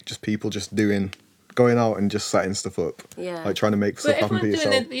like just people just going out and just setting stuff up. Yeah. Like trying to make But stuff happen for everyone's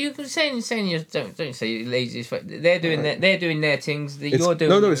yourself. doing it. You're saying you don't say you're lazy as fuck. They're doing their things. That you're doing.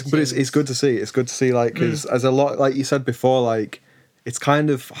 No, your it's good to see. It's good to see like because Mm. as a lot like you said before like it's kind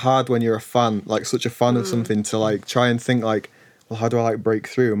of hard when you're a fan like such a fan of something to like try and think like well how do I like break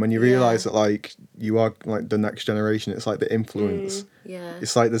through and when you realize that like you are like the next generation it's like the influence. Yeah.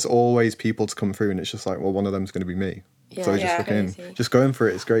 It's like there's always people to come through and it's just like well one of them's going to be me. Yeah, So just yeah. fucking Crazy. just going for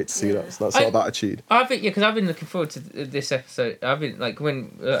it. It's great to see that sort of attitude. Because I've been looking forward to this episode. I've been like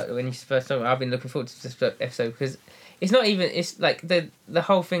when you first told me, I've been looking forward to this episode because it's not even. It's like the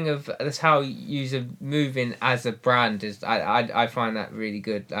whole thing of that's how you're moving as a brand is. I find that really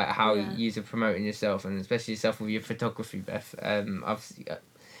good. Like how you're promoting yourself and especially yourself with your photography, Beth. Obviously,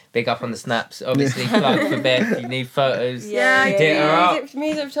 big up on the snaps. Obviously, plug for Beth. You need photos. Yeah, Hit her up.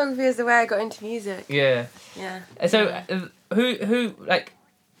 music photography is the way I got into music. Yeah. Yeah. So, who like?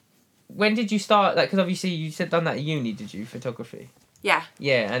 When did you start? Like, because obviously you said done that at uni, did you? Photography. Yeah.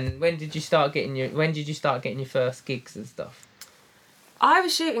 Yeah, and when did you start getting your first gigs and stuff? I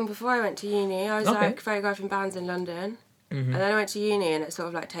was shooting before I went to uni. I was Okay. like photographing bands in London. And then I went to uni and it sort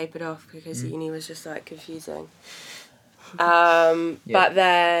of like tapered off because uni was just like confusing. But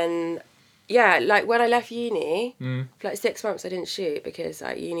then, yeah, like when I left uni, for like 6 months I didn't shoot because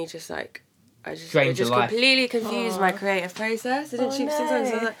like uni just like, it Drained just your life. completely confused my creative process. I didn't shoot for 6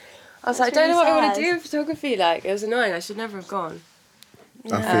 months. no. I was like, I don't know really what I want to sad. do with photography. Like, it was annoying. I should never have gone.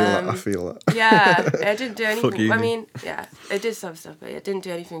 I feel that. Yeah, it didn't do Fuck anything. I uni. mean, yeah, it did some stuff, but it didn't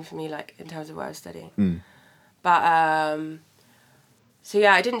do anything for me, like, in terms of what I was studying. But, so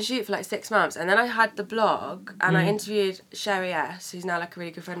yeah, I didn't shoot for like 6 months, and then I had the blog, and I interviewed Sherry S, who's now like a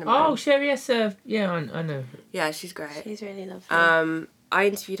really good friend of mine. Oh, Sherry S. Yeah, I know. Yeah, she's great. She's really lovely. I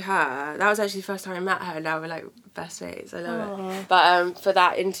interviewed her. That was actually the first time I met her. Now we're like best mates. I love it. But for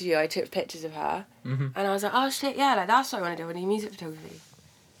that interview, I took pictures of her, and I was like, oh shit, yeah, like that's what I want to do. I want to do music photography.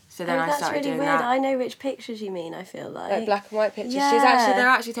 So then I that's started really doing weird. that. I know which pictures you mean. I feel like Black and white pictures. Yeah. They're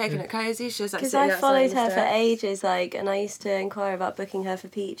actually taking it cozy. She was like because sitting I outside followed and her for stuff. ages, like, and I used to inquire about booking her for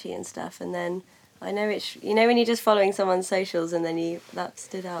Peachy and stuff, and then I know which. You know when you're just following someone's socials and then that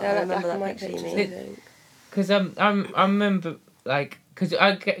stood out. Yeah, I like remember black and that white picture you pictures, mean. I think. Because I remember, like, because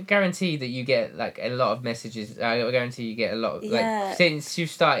I guarantee that you get, like, a lot of messages. I guarantee you get a lot of, like, Yeah. since you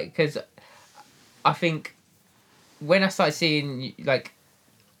started, because I think when I started seeing, like,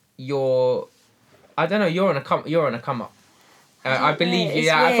 I don't know, you're on a come up. I believe know, you. it's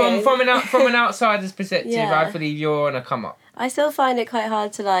Yeah, weird. from an outsider's perspective, Yeah. I believe you're on a come up. I still find it quite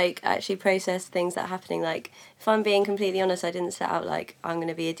hard to like actually process things that are happening. Like, if I'm being completely honest, I didn't set out like I'm going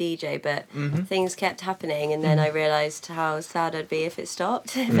to be a DJ, but things kept happening, and then I realised how sad I'd be if it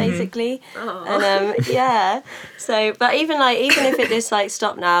stopped, basically. And yeah, so but even if it just like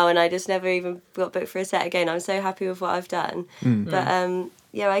stopped now and I just never even got booked for a set again, I'm so happy with what I've done. But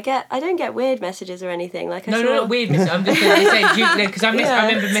yeah, I don't get weird messages or anything. Like I No, saw, not weirdness. I'm just saying because I Yeah.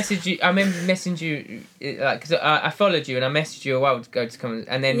 remember messaging you like because I followed you and I messaged you a while ago to come,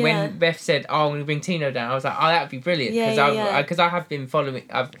 and then Yeah. when Beth said, "Oh, I'm gonna bring Tino down," I was like, "Oh, that'd be brilliant," Yeah, because yeah, I have been following.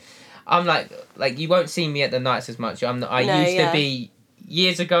 I'm like you won't see me at the nights as much. I No, used to yeah. be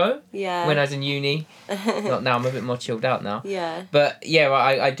years ago Yeah. when I was in uni. Not now. I'm a bit more chilled out now. Yeah. But yeah,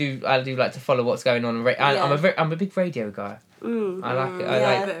 I do like to follow what's going on. Yeah. I'm a big radio guy. I like it. I Yeah.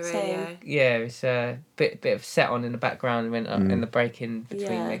 like A bit of Same. radio. yeah, it's a bit of set on in the background when in the break in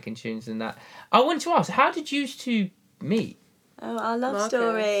between Yeah. making tunes and that. I want to ask, how did you two meet? Oh, our love Marcus.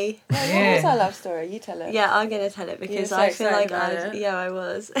 story. Yeah. What's our love story? You tell it. Yeah, I'm gonna tell it because so I feel like excited about it. I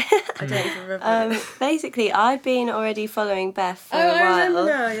was. I don't even remember. Basically, I'd been already following Beth for Oh, a while. I remember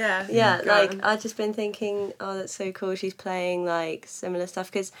now, yeah. Yeah, Go like on. I'd just been thinking, oh, that's so cool. She's playing like similar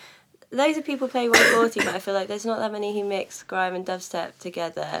stuff because loads of people play 140, but I feel like there's not that many who mix grime and dubstep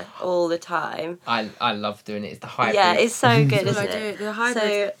together all the time. I love doing it. It's the hybrid. Yeah, it's so good, That's all isn't I it? do. The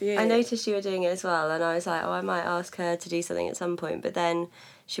hybrid. So I noticed you were doing it as well, and I was like, oh, I might ask her to do something at some point. But then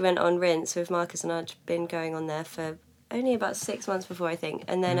she went on Rinse with Marcus, and I'd been going on there for only about 6 months before, I think.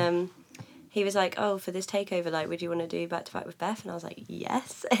 And then he was like, oh, for this takeover, like, would you want to do back to back with Beth? And I was like,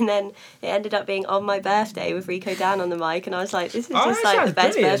 yes. And then it ended up being on my birthday with Rico Dan on the mic, and I was like, this is Oh, just that like the sounds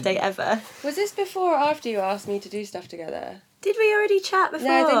best brilliant. birthday ever. Was this before or after you asked me to do stuff together? Did we already chat before?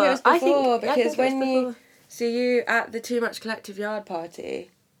 No, I think it was before, I think because it was when you... before. So you, at the Too Much Collective Yard party,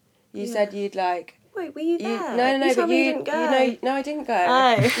 you said you'd like... Wait, were you there? No, you but told me you didn't go. no, I didn't go.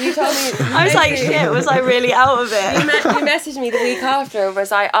 Oh. You told me... I was like, shit, was I really out of it? You messaged me the week after and was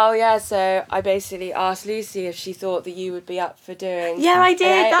like, oh yeah, so I basically asked Lucy if she thought that you would be up for doing... Yeah, I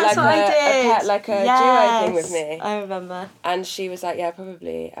did. That's like what I did. like a duo thing with Yes, me. I remember. And she was like, yeah,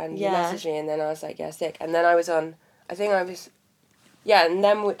 probably. And you Yeah. messaged me, and then I was like, yeah, sick. And then I was on... I think I was... Yeah, and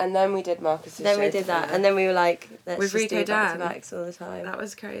then we did Marcus's Then we show did that, together. and then we were like, let's With just Rico do back to Dan. backs all the time. That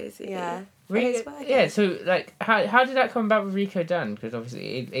was crazy. Yeah. Rico, It's working. yeah, so like how did that come about with Rico Dan? Because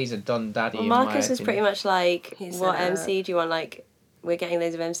obviously he's a Don Daddy. Well, in my Marcus was pretty opinion. much like, He what said, MC do you want? Like, we're getting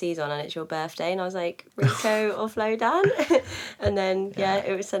loads of MCs on, and it's your birthday, and I was like, Rico or Flo Dan, and then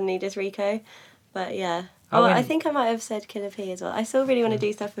it was suddenly just Rico, but yeah. Oh, I think I might have said Killer P as well. I still really want to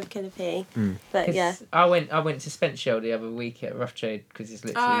do stuff with Killer P, but 'Cause yeah. I went to Spence Show the other week at Rough Trade because it's Oh,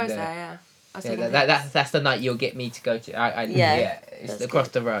 literally I was there. there, yeah. I was Yeah, taking that's the night you'll get me to go to. It's That's across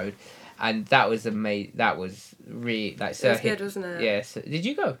the road, and that was amazing. That was really like. It was good, wasn't it? Yeah. So, did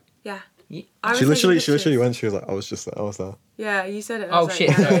you go? Yeah. Ye- I was She literally taking pictures. went. She was like, I was there. Yeah, you said it. I Oh was shit!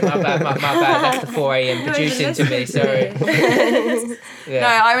 like, yeah. Sorry, my bad. My bad. That's the 4 a.m. Not even producing to me. listening Sorry. No,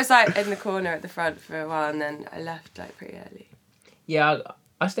 Yeah. I was like in the corner at the front for a while, and then I left like pretty early. Yeah,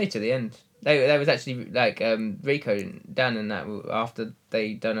 I stayed to the end. They was actually like Rico and Dan and that after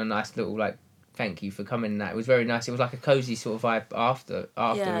they done a nice little like thank you for coming. And that it was very nice. It was like a cozy sort of vibe after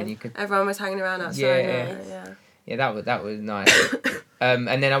Yeah. when you could. Everyone was hanging around outside. Yeah. Yeah. Yeah, that was nice. And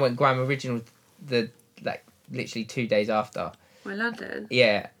then I went Grime Original literally 2 days after. Well, London.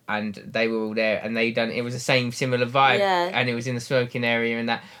 Yeah, and they were all there, and they done. It was the same similar vibe, Yeah. and it was in the smoking area and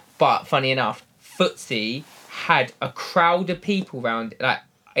that. But funny enough, Footsie had a crowd of people round. Like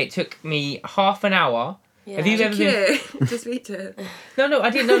it took me half an hour Yeah. Have you ever been? to speak to him. No, I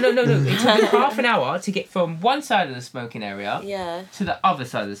didn't. No. It took me half an hour to get from one side of the smoking area Yeah. to the other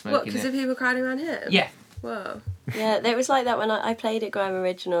side of the What, smoking because area. of people crowding around him? Yeah, Whoa. Yeah, it was like that when I played at Grime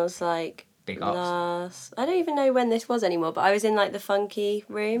Originals, like, big ups. I don't even know when this was anymore, but I was in, like, the funky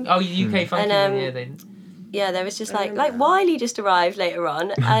room. Oh, UK funky And, one, yeah. They... Yeah, there was just like remember that. Wiley just arrived later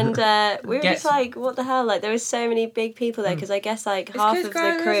on, and we were Guess- just like, what the hell? Like, there was so many big people there, because I guess like half of the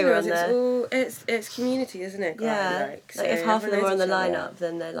Grime crew are on Originals, the... it's community, isn't it? Grime? Yeah, so like if half of them are on the everyone knows each lineup,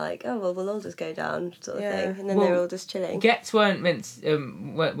 then they're like, oh well, we'll all just go down, sort of Yeah. thing, and then Well, they're all just chilling. Getz wasn't on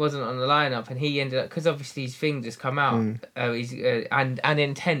the lineup, and he ended up because obviously his thing just come out. He's and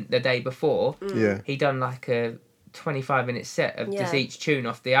Intent the day before. Yeah. He done like a 25-minute set of just Yeah. each tune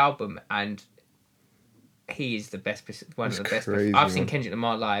off the album, and he is the best, one of the best. crazy, I've seen man. Kendrick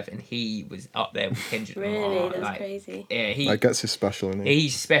Lamar live, and he was up there with Kendrick Really, Lamar. that's like, crazy. Yeah, he Like, gets his special, isn't he?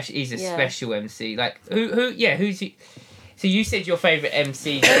 he's special. He's a Yeah. special MC. Like who's he? So you said your favourite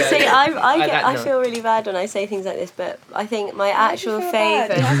MC. See, I that note. feel really bad when I say things like this, but I think my do you actual feel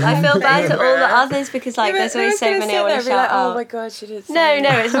bad? favourite... I feel bad to all the others, because like there's always so many I want to shout like, out. oh my god, she did. No,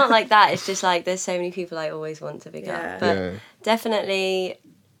 it's not like that. It's just like there's so many people I always want to big Yeah. up. But Yeah. definitely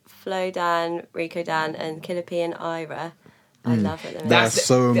Flo Dan, Rico Dan, and Killer P and Ira. I love it. They're That's-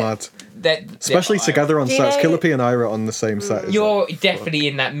 so mad. Especially together on Do you sets. know- Killer P and Ira on the same set. is You're like, definitely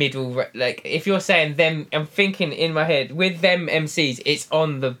in that middle. Like if you're saying them, I'm thinking in my head with them MCs. It's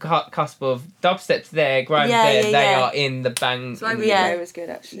on the cusp of dubstep's there, grime's Yeah, there. yeah, They yeah. are in the bang. That's why Yeah. Rico was good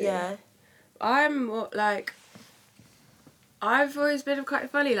actually. Yeah. I'm like, I've always been quite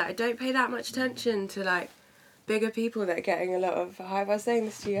funny. Like I don't pay that much attention to like bigger people that are getting a lot of hype. I was saying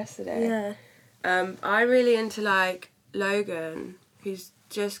this to you yesterday. Yeah. I'm really into like Logan, who's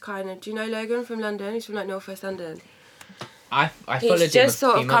just kind of. Do you know Logan from London? He's from like North West London. I followed He's him just a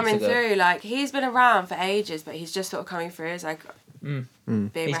sort few of months coming ago. through. Like he's been around for ages, but he's just sort of coming through as like being He's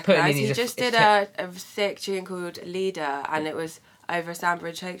putting in recognised. He his just his did a sick tune called Leader, and it was over a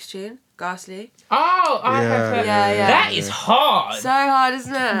Sandbridge Hakes tune, Ghastly. Oh, I have Yeah, heard. yeah. That is hard. So hard,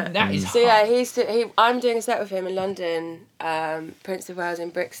 isn't it? That is So hard. yeah, I'm doing a set with him in London, Prince of Wales in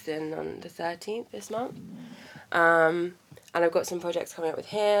Brixton on the 13th this month. And I've got some projects coming up with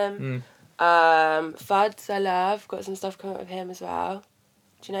him. Fuds, I love. Got some stuff coming up with him as well.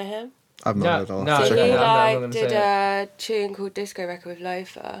 Do you know him? I've not heard of No, that. So check he it out. I'm not like gonna did say a tune called Disco Record with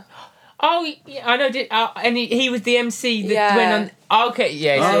Loafer. Oh, yeah, I know. And he was the MC that Yeah. went on. Oh, okay,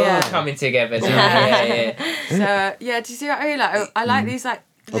 yeah, it's Oh. all coming together. So, yeah. So yeah, do you see what I mean? Like I like these like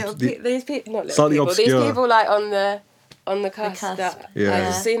little these people, not little Slightly people. obscure. These people like on the cusp. cusp. That Yeah. I've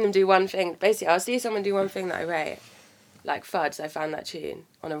just seen them do one thing. Basically, I'll see someone do one thing that I rate. Like Fuds, I found that tune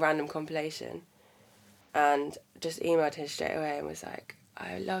on a random compilation, and just emailed him straight away and was like,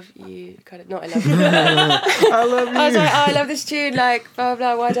 "I love you." Kind of not I love you. I love you. I was like, "Oh, I love this tune." Like blah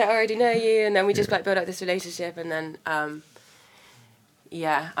blah. Why don't I already know you? And then we just like built up this relationship, and then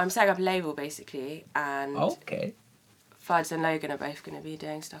yeah, I'm setting up a label basically, and Okay, Fuds and Logan are both going to be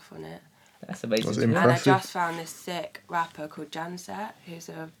doing stuff on it. that's amazing. Was to it know. And I Impressive. just found this sick rapper called Janset, who's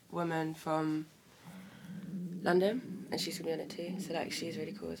a woman from London, and she's going to be on it too. So like, she's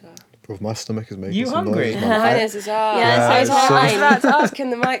really cool as well. Bro, my stomach is making You some hungry? noise, man. Mine is as well. Yeah, so I it's was so- about to ask, can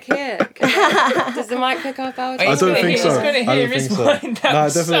the mic hear? Does the mic pick up our I I don't don't think think so. so. It's gonna I hear don't his think so. mind. That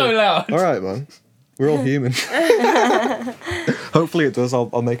was so loud. All right, man. We're all human. Hopefully it does.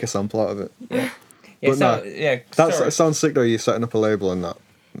 I'll make a sample out of it. Yeah, But so, no, yeah. That sorry. sounds sick though. You're setting up a label and that.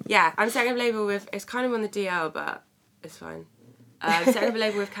 Yeah, I'm setting up a label with, it's kind of on the DL, but it's fine. Setting up a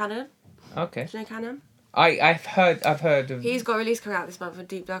label with Canon. Okay. Do you know Canon? I've heard of. He's got a release coming out this month for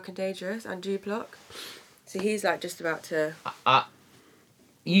Deep, Dark and Dangerous and Duplock. So he's like just about to...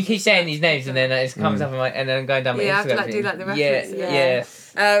 You keep saying these names and then it comes up in my, and then I'm going down my Yeah, I have to, Instagram like, do, feed. like, the Yeah,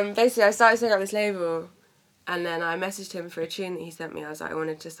 references. yeah. Basically, I started setting up this label, and then I messaged him for a tune that he sent me. I was like, I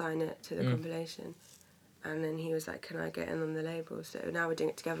wanted to sign it to the compilation, and then he was like, "Can I get in on the label?" So now we're doing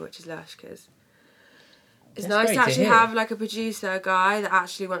it together, which is lush because it's That's nice great to to actually hear. have like a producer, a guy that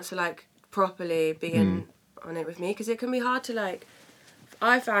actually wants to like properly be in on it with me, because it can be hard to like.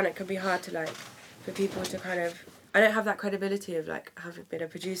 I found it can be hard to like for people to kind of. I don't have that credibility of like having been a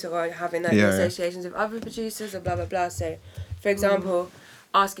producer or having like Yeah, the yeah. associations of other producers or blah blah blah. So, for example,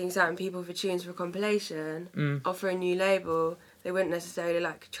 asking certain people for tunes for a compilation or for a new label, they wouldn't necessarily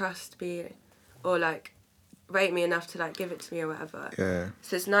like trust me or like rate me enough to like give it to me or whatever. Yeah.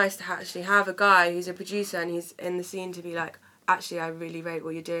 So it's nice to actually have a guy who's a producer and he's in the scene to be like, actually, I really rate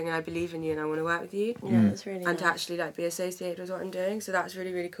what you're doing and I believe in you and I want to work with you. Yeah, that's really And to nice. actually like be associated with what I'm doing. So that's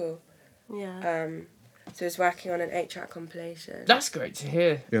really really cool. Yeah. So it's working on an 8-track compilation. That's great to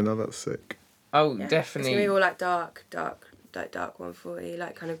hear. Yeah, no, that's sick. Oh, Yeah. definitely. It's gonna be all like dark 140,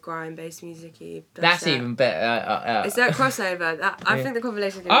 like kind of grime based music-y. That's even better. It's that crossover. I think the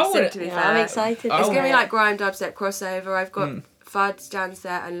compilation is gonna be sick, to be fair. I'm excited. It's Oh, gonna be like grime dubstep crossover. I've got Mm. Fuds,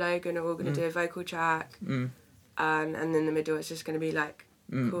 Janset, and Logan are all gonna do a vocal track, and in the middle it's just gonna be like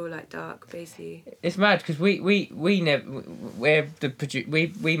cool, like dark, bassy. It's mad because we never we're the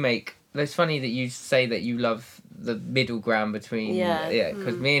we make. It's funny that you say that you love the middle ground between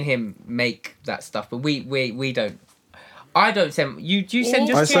because me and him make that stuff, but we don't. I don't send you. Do you send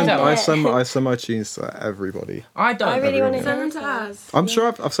Yeah. just tunes out? I send my tunes to everybody. I don't. I really want to Send them to us. I'm sure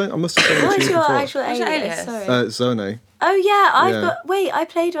I must have sent my What's tunes your before. actual What's your alias? alias? Sorry. Zone. Oh yeah, I've Yeah. got. Wait, I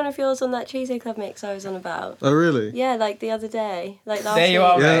played one of yours on that Tuesday Club mix I was on about. Oh really? Yeah, like the other day, like last There you week.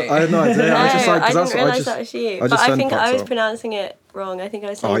 are, Yeah, mate. I had no idea. No, I was just like, I because didn't that's realise that was you. But just I send think I parts was out. pronouncing it wrong. I think I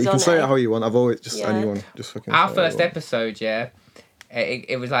was saying Oh, you can say it Zonne. how you want. I've always just Yeah. anyone just fucking. Our say first what you want. episode,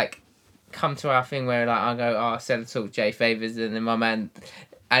 it was like come to our thing where like I go, oh, Sell Talk Jay Favors, and then my man,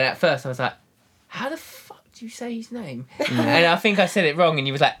 and at first I was like, how the fuck do you say his name? And I think I said it wrong, and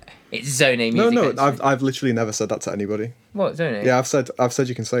you was like, it's Zone Music. No, I've literally never said that to anybody. What Zone? Yeah, I've said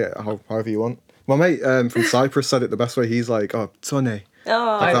you can say it however you want. My mate from Cyprus said it the best way. He's like, oh, Tone.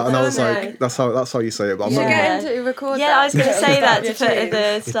 Oh, Like that, and I was Zonne. like, that's how you say it. But I'm So not. Yeah. get into record. Yeah, that. I was going to say that to Yeah, put at too.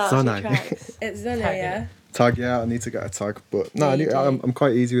 the start of the Zonne. tracks. It's Zonne, Tag it. yeah. Tag, yeah, I need to get a tag, but no, Yeah, you do. I'm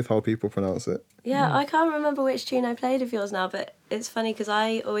quite easy with how people pronounce it. Yeah, I can't remember which tune I played of yours now, but it's funny because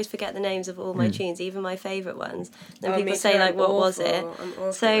I always forget the names of all my tunes, even my favourite ones. Then Oh, people me say too, like, I'm "What was awful. it?" I'm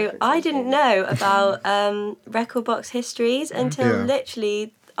awful So at I referencing didn't tunes. know about record box histories until Yeah.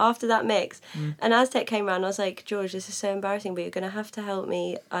 literally after that mix. And Aztec came around. I was like, "George, this is so embarrassing, but you're going to have to help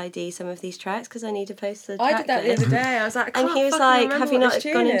me ID some of these tracks because I need to post the track I did that the list." other day. I was like, I And can't he was fucking like, remember "Have you what not this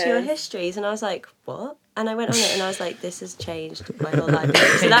tune gone into your is." histories?" And I was like, "What?" And I went on it and I was like, "This has changed my whole life."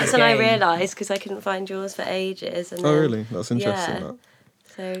 So that's when I Game. realised because I couldn't find yours for ages. And Oh, then, really? That's interesting. Yeah. That.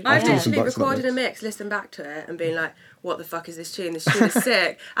 So I've have to listen literally back to that recorded a mix. mix, listened back to it, and been like, "What the fuck is this tune? This tune is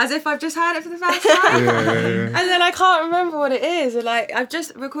sick." As if I've just heard it for the first time. Yeah. And then I can't remember what it is. And like, I've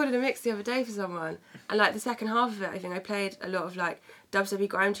just recorded a mix the other day for someone, and like the second half of it, I think I played a lot of like dubstepy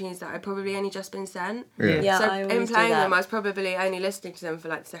grime tunes that I'd probably only just been sent. Yeah. Yeah, So I in always do playing that. them, I was probably only listening to them for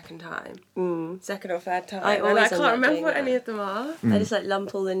like the second time, second or third time. I and always I end can't up remember doing what that. any of them are. I just like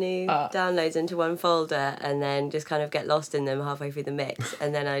lump all the new downloads into one folder and then just kind of get lost in them halfway through the mix.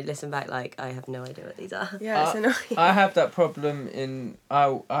 And then I listen back like, I have no idea what these are. Yeah, it's annoying. I have that problem in I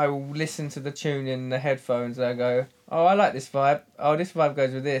will listen to the tune in the headphones and I go, oh, I like this vibe. Oh, this vibe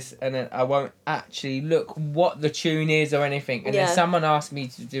goes with this, and then I won't actually look what the tune is or anything. And Yeah. then someone asked me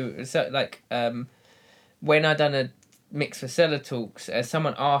to do so, like when I done a mix for Cellar Talks,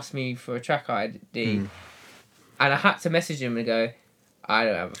 someone asked me for a track ID, and I had to message him and go, I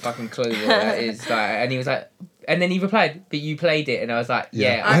don't have a fucking clue what that is. Like, and he was like, and then he replied, but you played it, and I was like,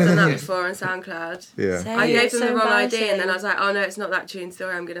 yeah. I've done that before on SoundCloud. Yeah. So I gave it's them so the wrong ID, and then I embarrassing. was like, "Oh no, it's not that tune.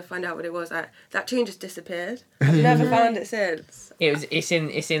 Sorry, I'm gonna find out what it was." That tune just disappeared. I've never found it since. It's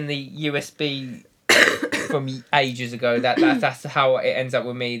in the USB from ages ago. That's how it ends up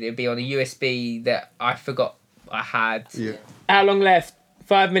with me. It'd be on a USB that I forgot I had. Yeah. How long left?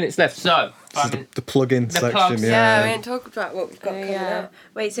 5 minutes left. So The plug-in The section. plugs. Yeah, we Yeah. ain't talked about what we've got coming yeah. up.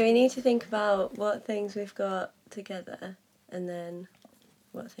 Wait, so we need to think about what things we've got together and then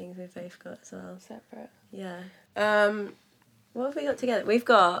what things we've both got as well. Separate. Yeah. Um, What have we got together? We've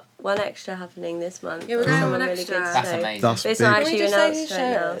got one extra happening this month. Yeah, we're on going someone one really extra. good to That's show. amazing. That's But it's big. not Can we actually just say announced who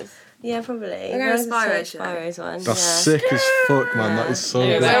right now. show is? Yeah, probably. We're going to Spyro's show. Spyro's one. That's yeah. sick as fuck, man. That is so Yeah,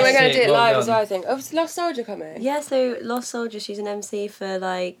 good. So that's we're going to sick, do it well live done. as well, I think. Oh, is Lost Soldier coming? Yeah, so Lost Soldier, she's an MC for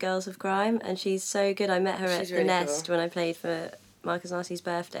like Girls of Grime, and she's so good. I met her She's at really the Nest cool. when I played for Marcus Narcy's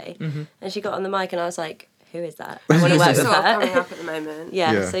birthday, Mm-hmm. and she got on the mic, and I was like, "Who is that? I want to She's work just with sort of her." coming up at the moment.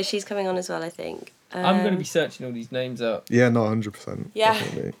 Yeah, Yeah. so she's coming on as well, I think. I'm going to be searching all these names up. Yeah, no, 100%. Yeah.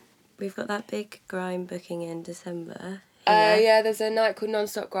 Definitely. We've got that big grime booking in December. Yeah, there's a night called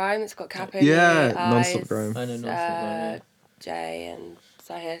Non-Stop Grime. It's got Capo, Yeah, Eyes, Non-Stop Grime. I know Non-Stop Grime, Jay and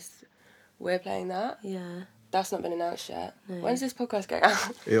Sahis. We're playing that. Yeah. That's not been announced yet. No. When's this podcast going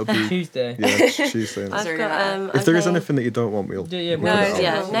out? It'll be Tuesday. yeah, it's Tuesday. I've really got. bad. If I'm there is playing- anything that you don't want, we'll. Yeah, we'll No, put it out.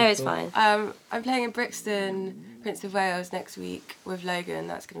 Yeah, Cool. no, it's fine. I'm playing in Brixton, Prince of Wales next week with Logan.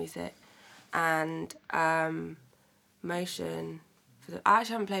 That's gonna be sick. And Motion. I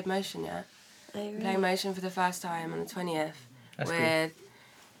actually haven't played Motion yet. Oh, I'm really? playing Motion for the first time on the 20th That's with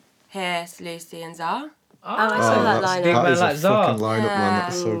Hiss, Lucy, and Zar. Oh, I saw that that's, lineup. Big that man is like a Zar. fucking lineup, man.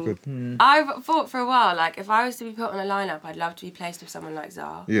 That is so Yeah. good. I've thought for a while, like, if I was to be put on a lineup, I'd love to be placed with someone like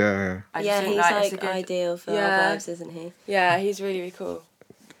Zar. Yeah. I just Yeah, think, he's it's like a good- ideal for Yeah. our vibes, isn't he? Yeah, he's really, really cool.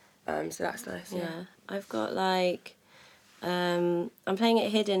 So that's nice. Yeah. I've got like, I'm playing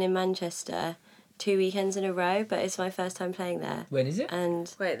at Hidden in Manchester 2 weekends in a row, but it's my first time playing there. When is it?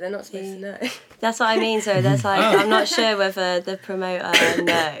 And Wait, they're not supposed to know. that's what I mean. So there's like, I'm not sure whether the promoter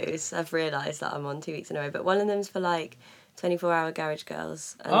knows. I've realised that I'm on 2 weeks in a row, but one of them's for like 24-hour Garage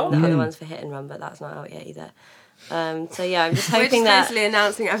Girls, and the other one's for Hit and Run, but that's not out yet either. So yeah, I'm just hoping We're that. basically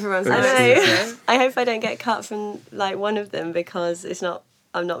announcing everyone's. I nights. know. I hope I don't get cut from like one of them because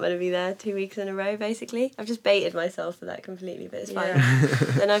I'm not going to be there 2 weeks in a row. Basically, I've just baited myself for that completely, but it's fine.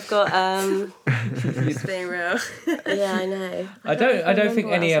 Then I've got Just being real. yeah, I know. I don't think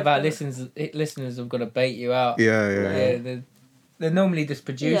what any else of I've our got. listeners have got to bait you out. Yeah. Yeah, they're normally just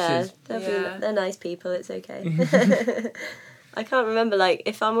producers. Yeah, they're nice people. It's okay. I can't remember, like,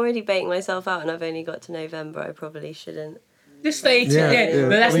 if I'm already baiting myself out and I've only got to November, I probably shouldn't. Just stay. Yeah. But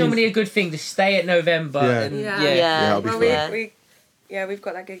that's I mean, normally a good thing. Just stay at November. Yeah. And, that'll be Well, fine. we've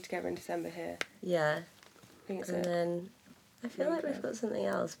got that gig together in December here. Yeah. I think so. And then I feel like we've got something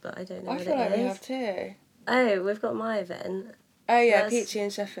else, but I don't know I what feel like it we is. have too. Oh, we've got my event. Oh yeah, That's- Peachy in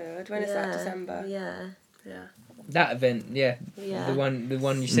Sheffield. When is that? December. Yeah. Yeah. That event, yeah. Yeah. The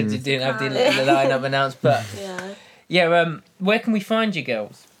one you said you didn't have the lineup announced, but Yeah. where can we find you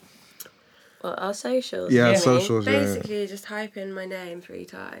girls? Well, our socials. Yeah, really. socials. Yeah. Basically, just type in my name 3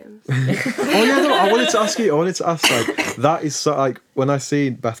 times. Oh yeah, no, I wanted to ask like that is so like when I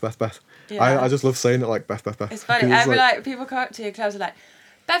see Beth. Yeah. I just love saying it like Beth. It's funny. Because Every like people come up to your clubs are like,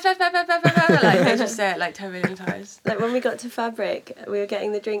 Beth, like they just say it like 10 million times. Like when we got to Fabric, we were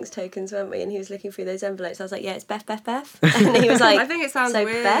getting the drinks tokens, weren't we? And he was looking through those envelopes. I was like, yeah, it's Beth. And he was like, I think it sounds so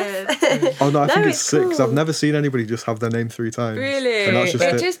weird. Beth? Oh no, I think it's it's sick because cool. I've never seen anybody just have their name 3 times. Really? And that's just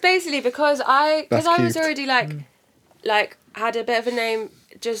But it. just basically because I That's was cute. already like had a bit of a name,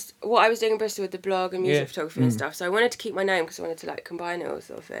 just what I was doing in Bristol with the blog and music photography and stuff. So I wanted to keep my name because I wanted to like combine it all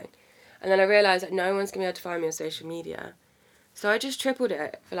sort of thing. And then I realised that no one's gonna be able to find me on social media. So I just tripled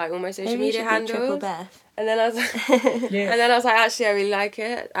it for like all my social Maybe you media should be handles. Triple Beth. And then I was like, and then I was like, actually, I really like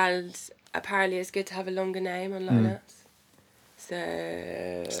it, and apparently, it's good to have a longer name on lineups. So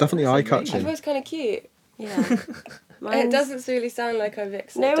It's definitely eye I catching. thought it's kind of cute. Yeah. It Mine's- doesn't really sound like I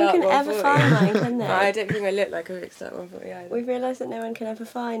mixed. No one can ever find mine, can But I they? don't think I look like a mixed up 140 either. We've realised that no one can ever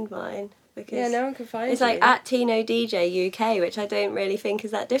find mine. Because Yeah, no one can find it's you. like at Tino DJ UK, which I don't really think is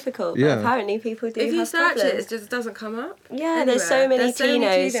that difficult. But Yeah. apparently people do if you have search problems. it just doesn't come up. Yeah, there's so anywhere. many There's so many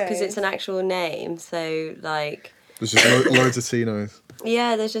Tinos because Tinos. it's an actual name. So like, There's just loads of Tinos.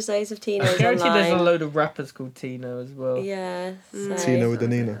 yeah, there's just loads of Tinos I guarantee online. there's a load of rappers called Tino as well. Yeah. So, Tino with the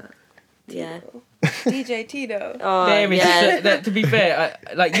Nina. Yeah. DJ Tino. Oh, There is, yeah. to be fair,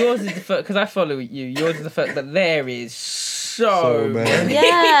 like yours is the first, because I follow you, yours is the first, but there is so many.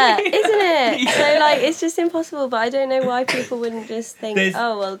 Yeah, isn't it? So like, it's just impossible. But I don't know why people wouldn't just think, There's-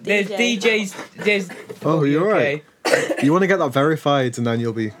 oh well, DJ. There's DJs, there's... Oh, you're okay. right. You want to get that verified, and then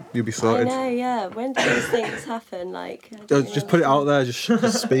you'll be I sorted. know, yeah. When do these things happen? Like, I don't Just put it out there. Just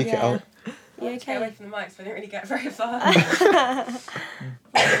speak it Yeah. out. You Get away okay? from the mic, so I didn't really get very far.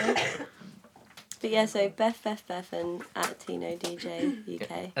 But yeah, so Beth and at Tino DJ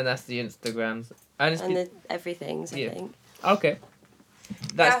UK And that's the Instagrams. And it's and the everythings. Yeah. I think. okay.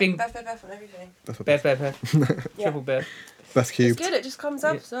 That's been Beth on everything. Beth. Triple Beth. Best It's cubed. good, it just comes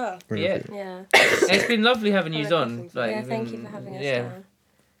up as well. Yeah. Yeah. And it's been lovely having you on. Like, Yeah. Thank you even- for having us yeah. down.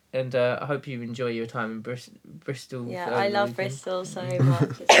 And I hope you enjoy your time in Bristol. Yeah, over I the love weekend. Bristol so much.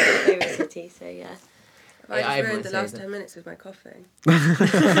 It's my favourite city. So yeah. I Yeah, just everyone ruined the says last that. 10 minutes with my coughing.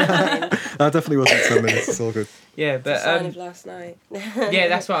 That definitely wasn't 10 minutes. It's all good. Yeah, It's a but sign of last night. yeah,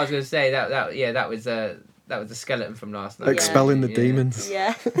 that's what I was going to say. That was the skeleton from last night. Expelling the Yeah. demons.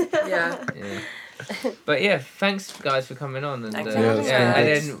 Yeah. Yeah. Yeah. But yeah, thanks guys for coming on. And Thanks for having yeah, and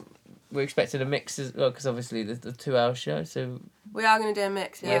us. then we're expecting a mix as well because obviously the 2-hour show. So We are going to do a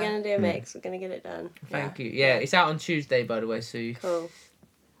mix, yeah. We're gonna do a mix. We're gonna get it done. thank you. Yeah, it's out on Tuesday by the way. So Cool.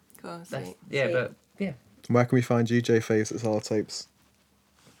 Cool, that's, sweet. yeah, Sweet. but yeah, Where can we find GJ Face? It's all tapes.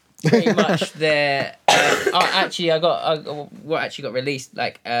 pretty much there. Actually, I got what actually got released.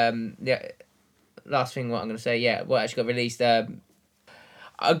 Like yeah, last thing what I'm gonna say. Yeah, what actually got released.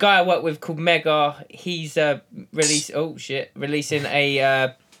 A guy I work with called Mega. He's releasing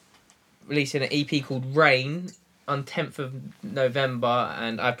an EP called Rain on 10th of November,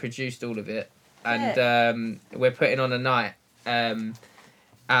 and I produced all of it. And we're putting on a night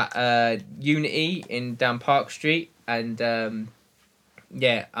at Unity in down Park Street, and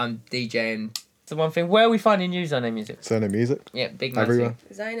yeah, I'm DJing. The one thing, where are we finding you, Zone Music? Zone Music. Yeah, big man. Everywhere.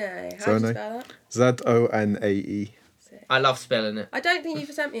 Zone. How do you Zone. spell that? Zonae. I love spelling it. I don't think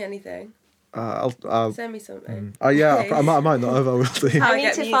you've sent me anything. I'll Send me something. yeah, I might not have. I will do. I I'll need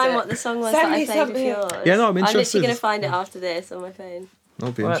get to music. find what the song was Send that I me played with something. yours. Yeah, no, I'm I'm interested. literally going to find it after this on my phone.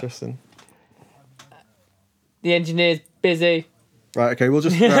 That'll be Right. interesting. The engineer's busy. Right, okay, we'll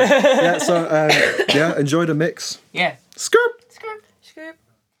just... yeah, so, yeah, enjoy the mix. Yeah. Skirp! Scoop.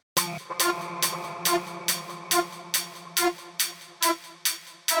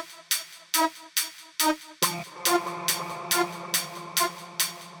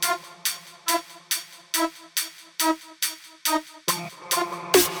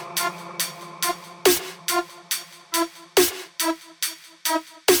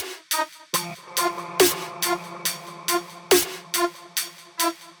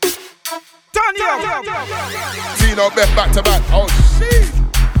 Tino Beth back to back. Oh shit.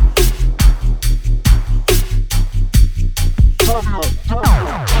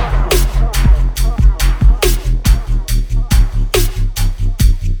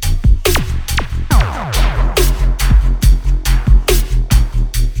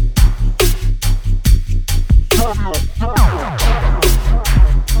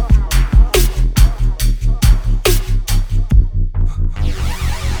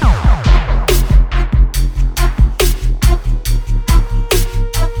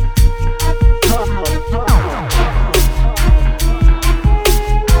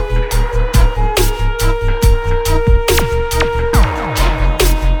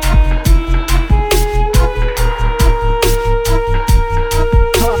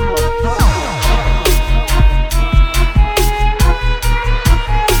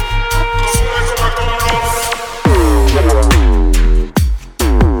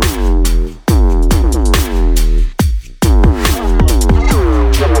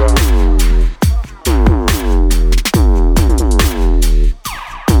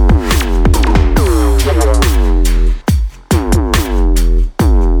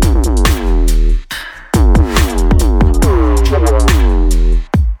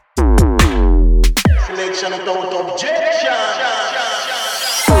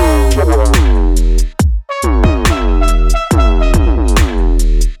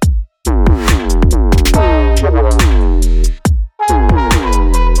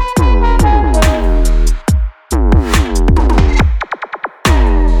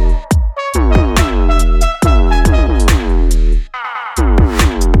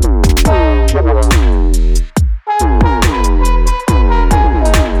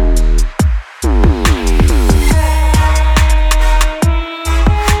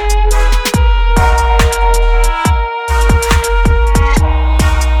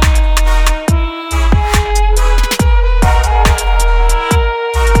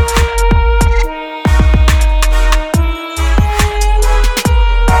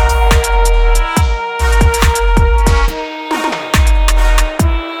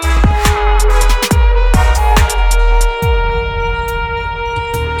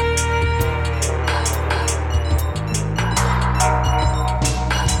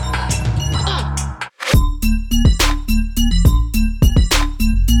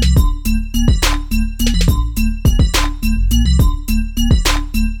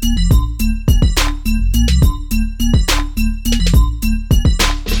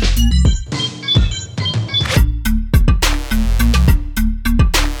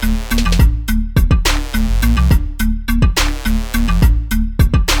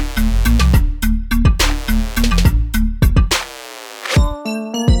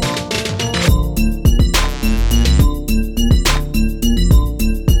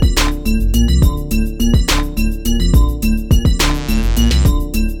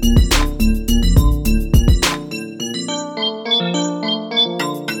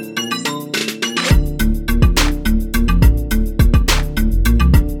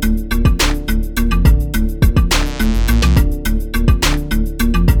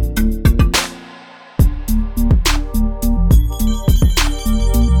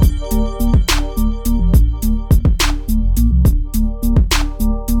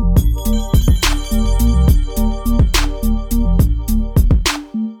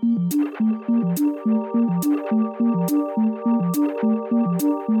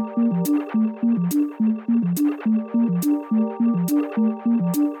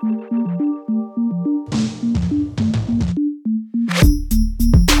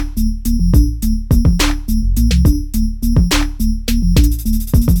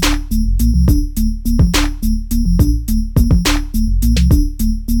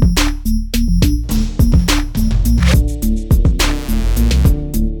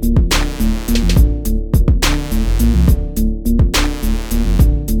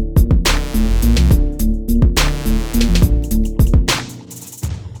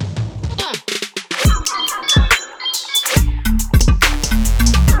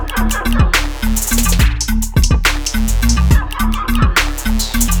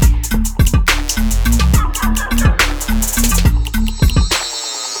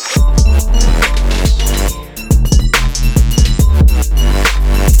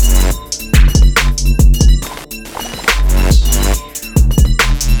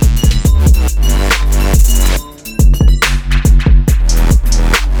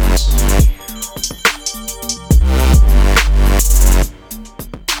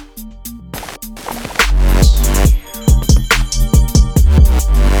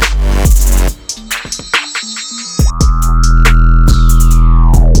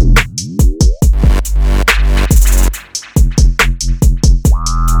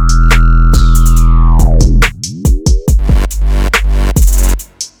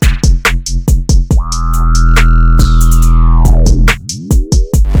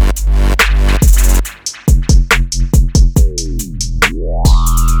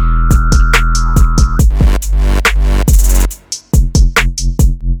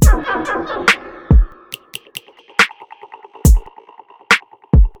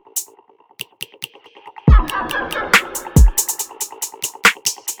 Kurt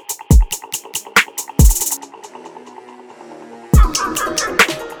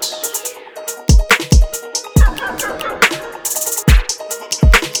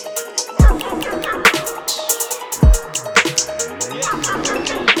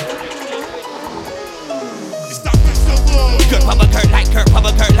Publicker like Kurt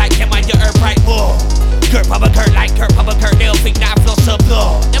Publicker like him on your earth right wall. Kurt Publicker like Kurt Publicker, they'll think that I flow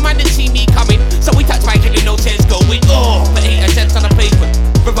sublow. Them man didn't see me coming, so we touch my kid and no sense going off. But he has sense on the pavement,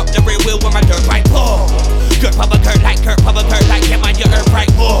 rev up the rear wheel with my dirt right wall. Kurt Publicker like Kurt Publicker like him on your earth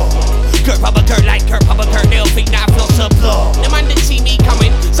right wall. Kurt Publicker like Kurt Publicker, they'll think that I flow sublow. Them man didn't see me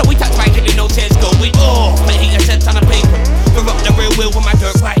coming, so we touch my kid and no sense going off. But he has sense on the pavement, rev up the rear wheel with my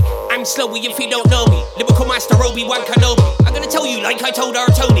dirt right. I'm slowy if you don't know me. Lyrical master Obi-Wan Kenobi. I'm gonna tell you like I told our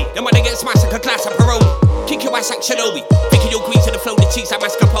Tony. Then when I get smashed like a glass of Peroni. Kick your ass like Shinobi. Picking your queens to the flow, the cheese like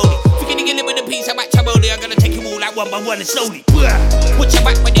mascarpone. Forgetting you live with a piece of matrimony. I'm gonna take you all like one by one and slowly. Watch your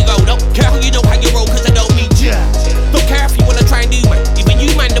back when you go. Don't care who you know how you roll, cause I don't mean ya. Don't care if you wanna try and do man. Even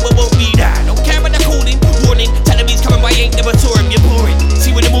you man never won't be that. Don't care about the calling, warning. Telling me he's coming by, ain't never saw him, you're boring.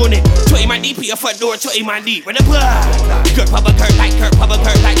 See you in the morning. 20 man deep at your front door, 20 man deep. When the Kurt Publicker like Kurt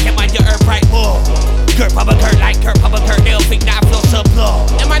Publicker like him on your earth right wall. Kurt Publicker like Kurt Publicker, they'll think that I flow sublow.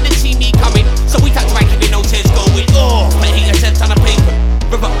 Them man didn't see me coming, so we touch my kid with no sense going off. But he has sense on the paper,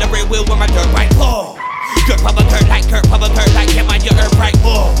 rev up the rear wheel with my dirt right wall. Kurt Publicker like Kurt Publicker like him on your earth right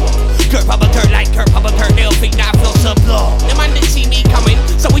wall. Kurt Publicker like Kurt Publicker, they'll think that I flow sublow. Them man didn't see me coming,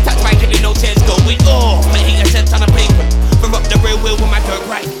 so we touch my kid with no sense going off. But he has sense on the paper, rev up the rear wheel with my dirt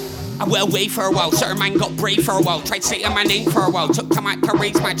right. I went away for a while, certain man got brave for a while. Tried saying my name for a while, took time out to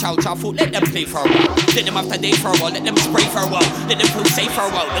raise my child. So I thought, let them play for a while. Let them after day for a while, let them spray for a while. Let them feel safe for a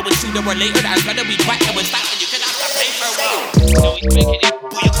while. They would sooner or later that I'm gonna be back. There was that and you can have to play for a while. No, he's making it,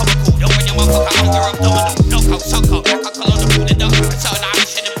 pull your cover cool. Don't run your motherfucker out your abdominal. Knockout, suck out, like a colour on the pool. The dog, certain I'm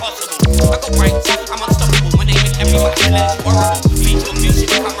mission impossible. I got rights, I'm unstoppable. My name is everybody, and it's horrible. Beat to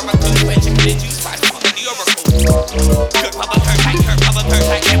music, I'm from my clue. We're checking the juice, fast, fuck the oracle. Kurt Publicker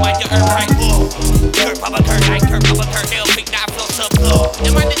like him on your earth right wall. Kurt Publicker like Kurt Publicker, they'll think that I flow sublow.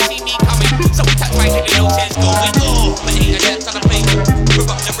 Them man didn't see me coming, so we touch my kid and no sense going off. But he has sense on the paper, rev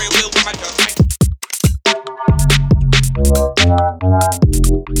up the rear wheel with my dirt right.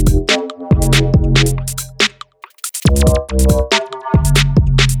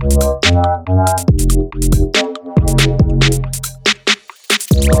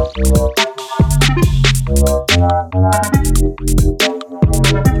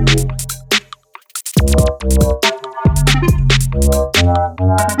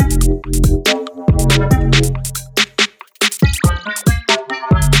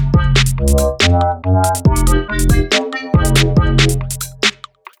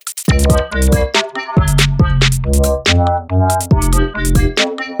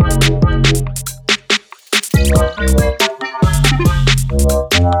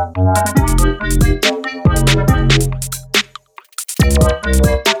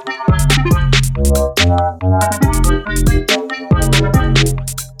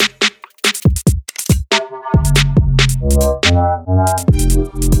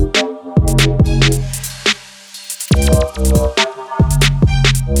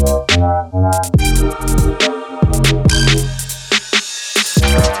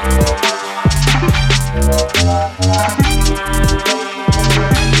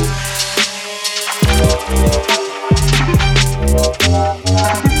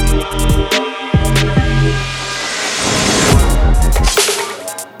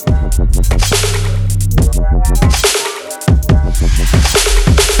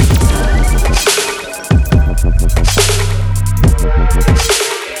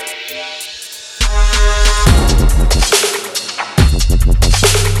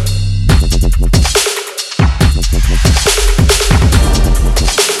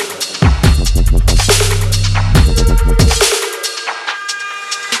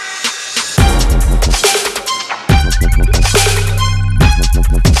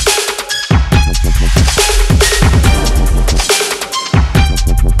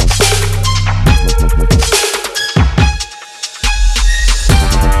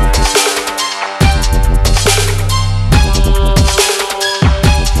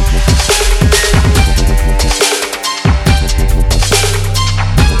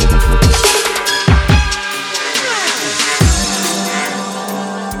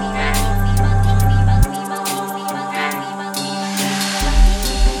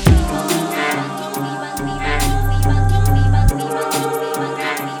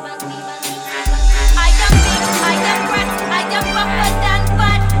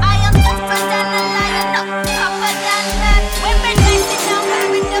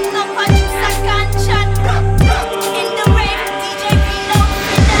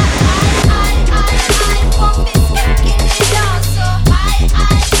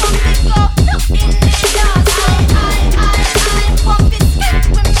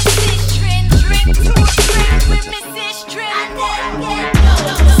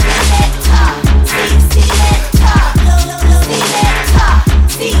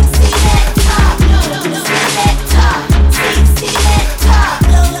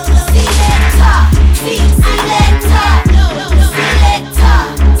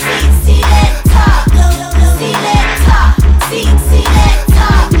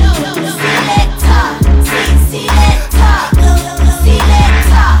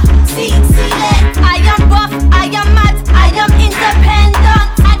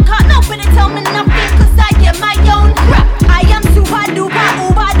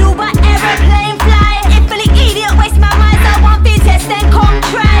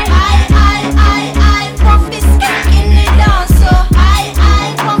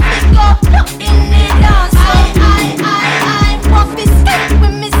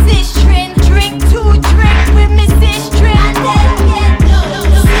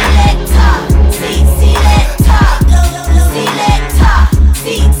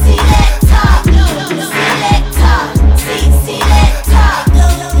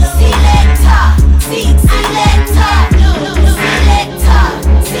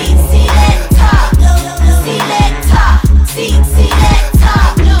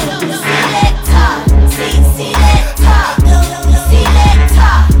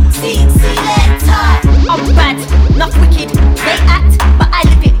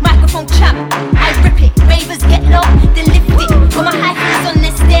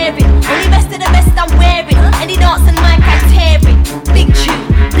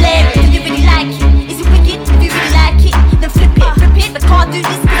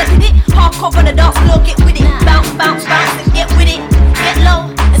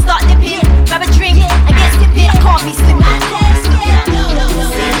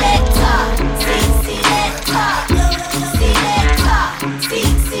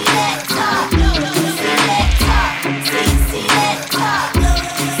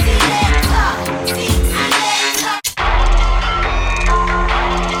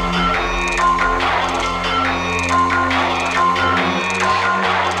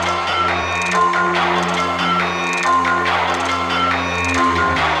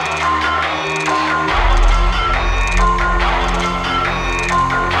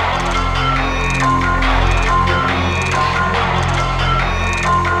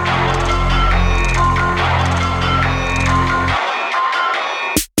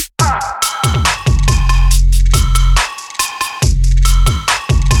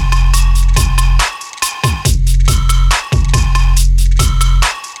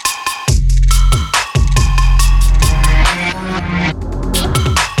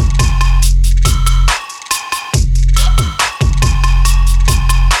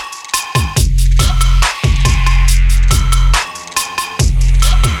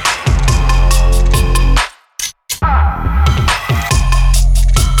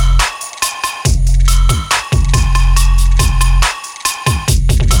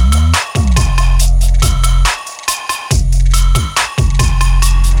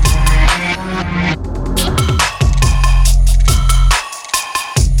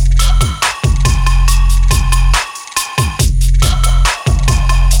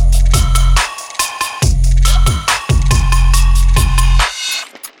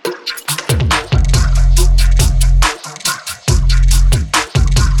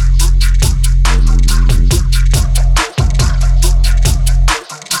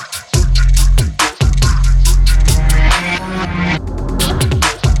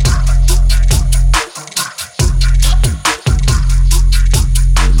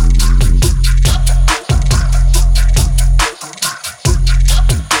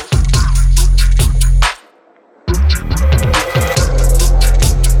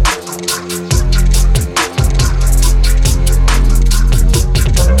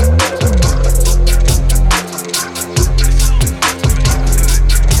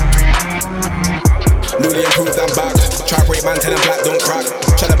 I'm back. Try break man, tell them black, don't crack.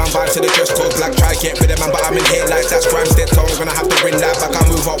 Tell them I'm vibes to the dress code black. Try get rid of man, but I'm in here like that's grime stead. So I'm gonna have to bring that back. I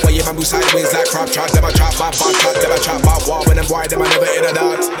move up where you man move sideways like crap. Try them I trap my bar, try them I trap my war. When them wide, them I never in a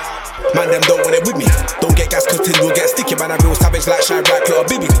dance. Man, them don't want it with me. Don't get gas cause tins will get sticky. Man, I real savage like Shy Black Little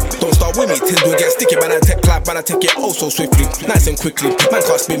Bibby. Don't start with me, tins will get sticky. Man, I take clap, man, I take it oh so swiftly. Nice and quickly, man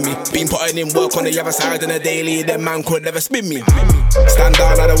can't spin me. Been putting in work on the other side in a daily. Them man could never spin me. Stand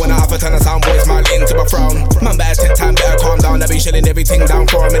down, I don't wanna have a ton of sound boys smile into my frown. Man, better take time, better calm down. I've been shutting everything down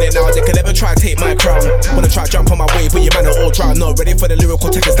for a minute now. They could never try to take my crown. Wanna try jump on my wave, but you man are all drown. Not ready for the lyrical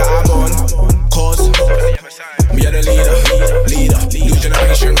tickets that I'm on. Cause me are the leader. New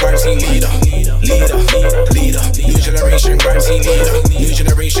generation grime scene leader. New generation grime scene leader. New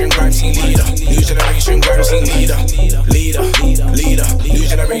generation grime scene leader. New generation grime scene leader. New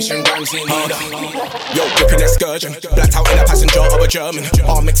generation grime scene leader. Yo, gripping excursion, blacked out in a passenger of a German.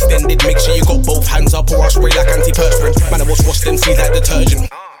 Arm extended, make sure you got both hands up or I'll spray like antiperspirant. Man, I wash them seeds like detergent.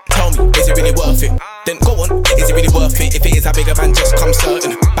 Tell me, is it really worth it? Then go on, is it really worth it? If it is, a bigger man just come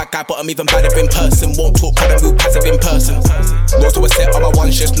certain. Bad guy, but I'm even badder in person. Won't talk, but I move passive in person. Go to a set on my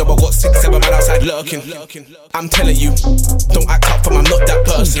one shift, no, I got 6-7 man outside lurking. I'm telling you, don't act up for I'm not that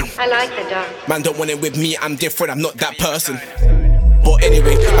person. I like the dog. Man, don't want it with me, I'm different, I'm not that person. But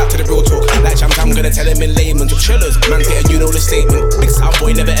anyway, back to the real talk. Like Jams, I'm gonna tell him in layman. Just chillers, man, saying you know the statement. Big sound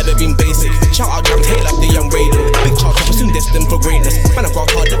boy, never ever been basic. Shout out Jams, hate like the young Raiden. Big charge, I'm soon destined for greatness. Man, I rock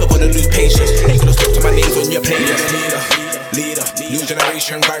hard, never gonna lose patience. Ain't gonna stop to my names on your playlist. Leader, new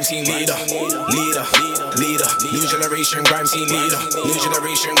generation grime scene leader. New generation grime scene leader. New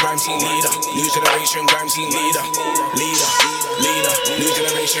generation grime scene leader. New generation grime scene leader. New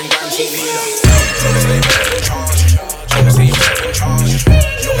generation grime scene leader. No say in charge. No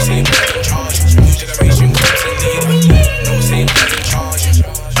say in charge. New generation grime scene leader. No say in charge.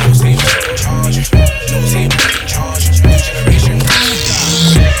 No say in charge. No say in charge. New generation grime scene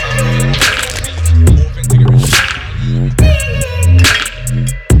leader.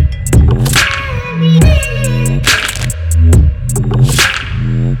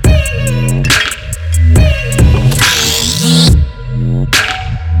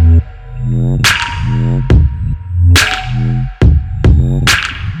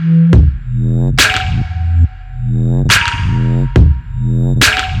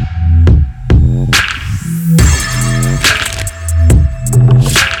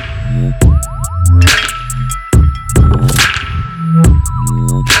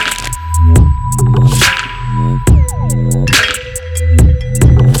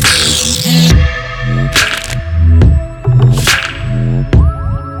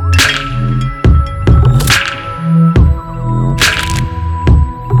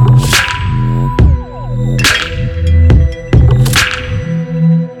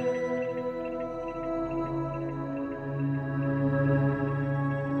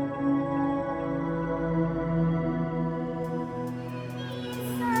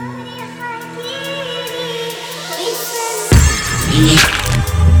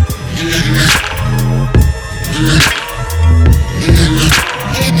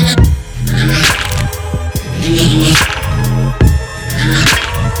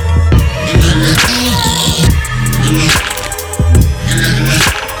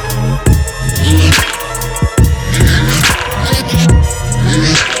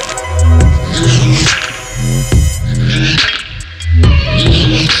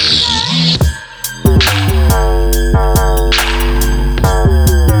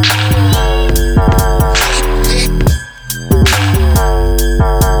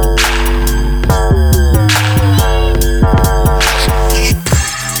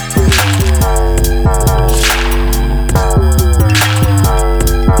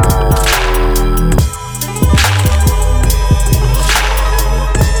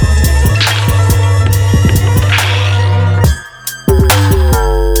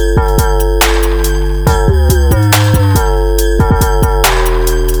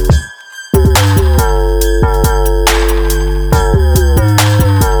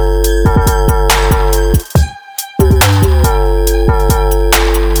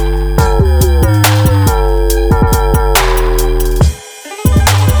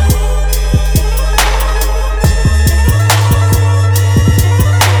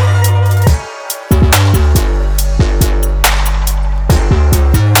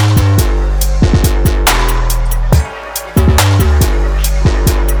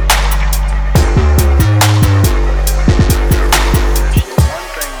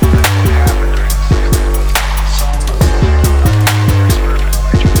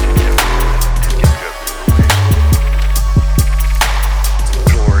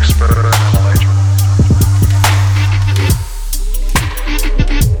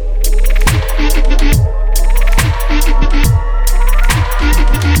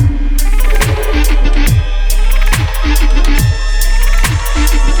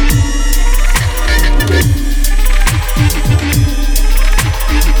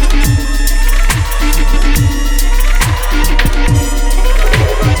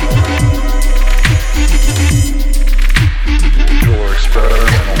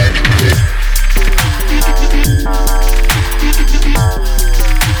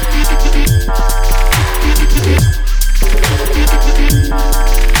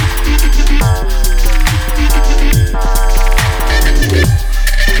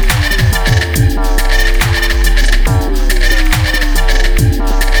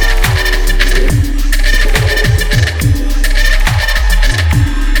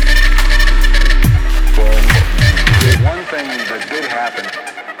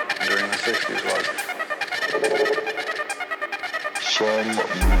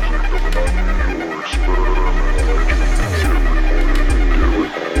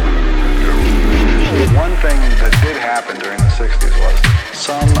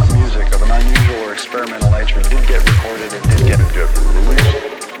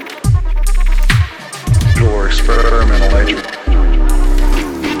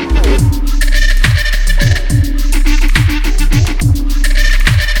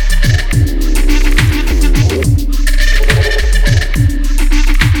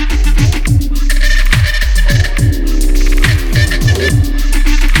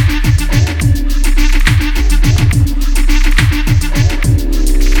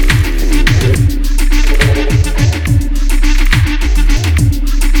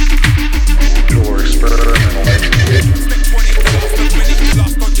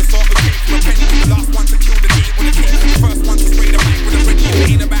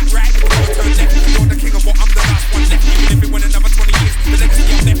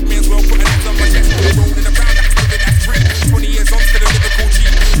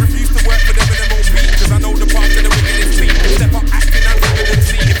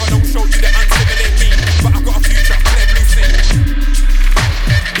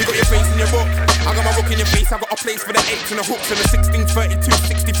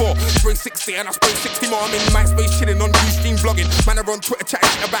 60 and I spray 60 more. I'm in MySpace chilling on Ustream vlogging. Man, I run Twitter chatting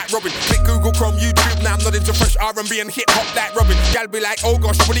shit about Robin. Click Google, Chrome, YouTube, now I'm nodding to fresh R&B and hip hop like Robin. Gal be like, oh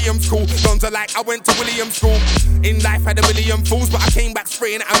gosh, Williams school. Dons are like, I went to Williams school. In life had a million fools, but I came back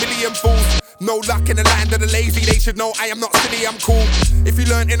spraying at a million fools. No luck in the land of the lazy, they should know I am not silly, I'm cool. If you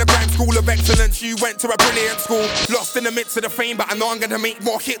learned in a grand school of excellence, you went to a brilliant school. Lost in the midst of the fame, but I know I'm gonna make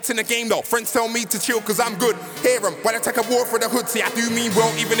more hits in the game though. Friends tell me to chill cause I'm good. Hear them, when I take a walk through the hood, see I do mean well,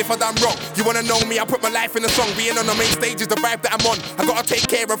 even if I done wrong. You wanna know me, I put my life in a song. Being on the main stage is the vibe that I'm on. I gotta take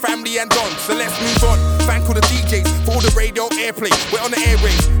care of family and Don, so let's move on. Thank all the DJs for all the radio airplay. We're on the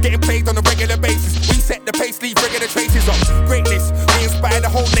airwaves, getting played on a regular basis. We set the pace, leave regular traces of greatness. We inspire the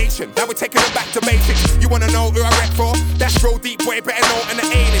whole nation, now we're taking them back to basics. You wanna know who I rap for? That's Bro Deep Boy, better know in the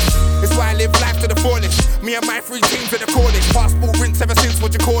A-list. It's why I live life to the fullest. Me and my 3 teams at the callage. Passport rinse ever since,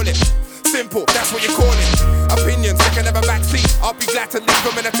 what you call it? Simple, that's what you call it. Opinions, they can have a backseat. I'll be glad to leave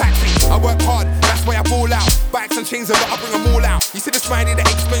them in a taxi. I work hard, that's why I ball out. Bikes and chains, I bring them all out. You see the smiley that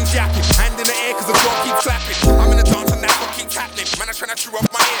explains yapping. Hand in the air cause the door keeps slapping. I'm in the dance and that's what keeps happening. Man, I'm trying to chew up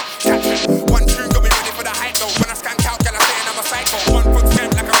my ear. Catch it. One tune got me ready for the hype though. When I scan out, girl, I saying I'm a psycho. 1 foot scan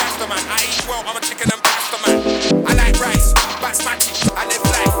like a rasta man. I eat well, I'm a chicken and pasta man. I like rice, back smacky. I live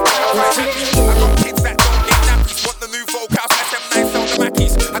life, I'm quite happy. I got kids that don't get nappies. Want the new Volcast, SM9, sell the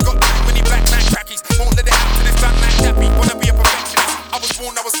Mackies. I got won't let it out to this done like Dappy. Wanna be a perfectionist. I was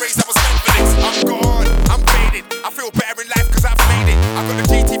born, I was raised, I was meant for this. I'm gone, I'm faded. I feel better in life cause I've made it. I got the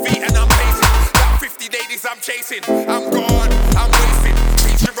GTV and I'm pacing. About 50 ladies I'm chasing. I'm gone, I'm wasted.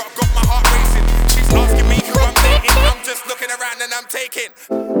 Feature rock got my heart racing. She's asking me who I'm dating. I'm just looking around and I'm taking.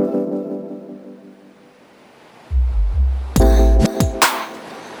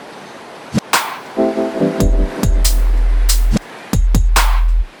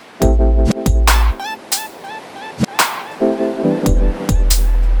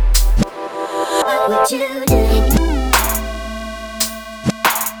 What you do?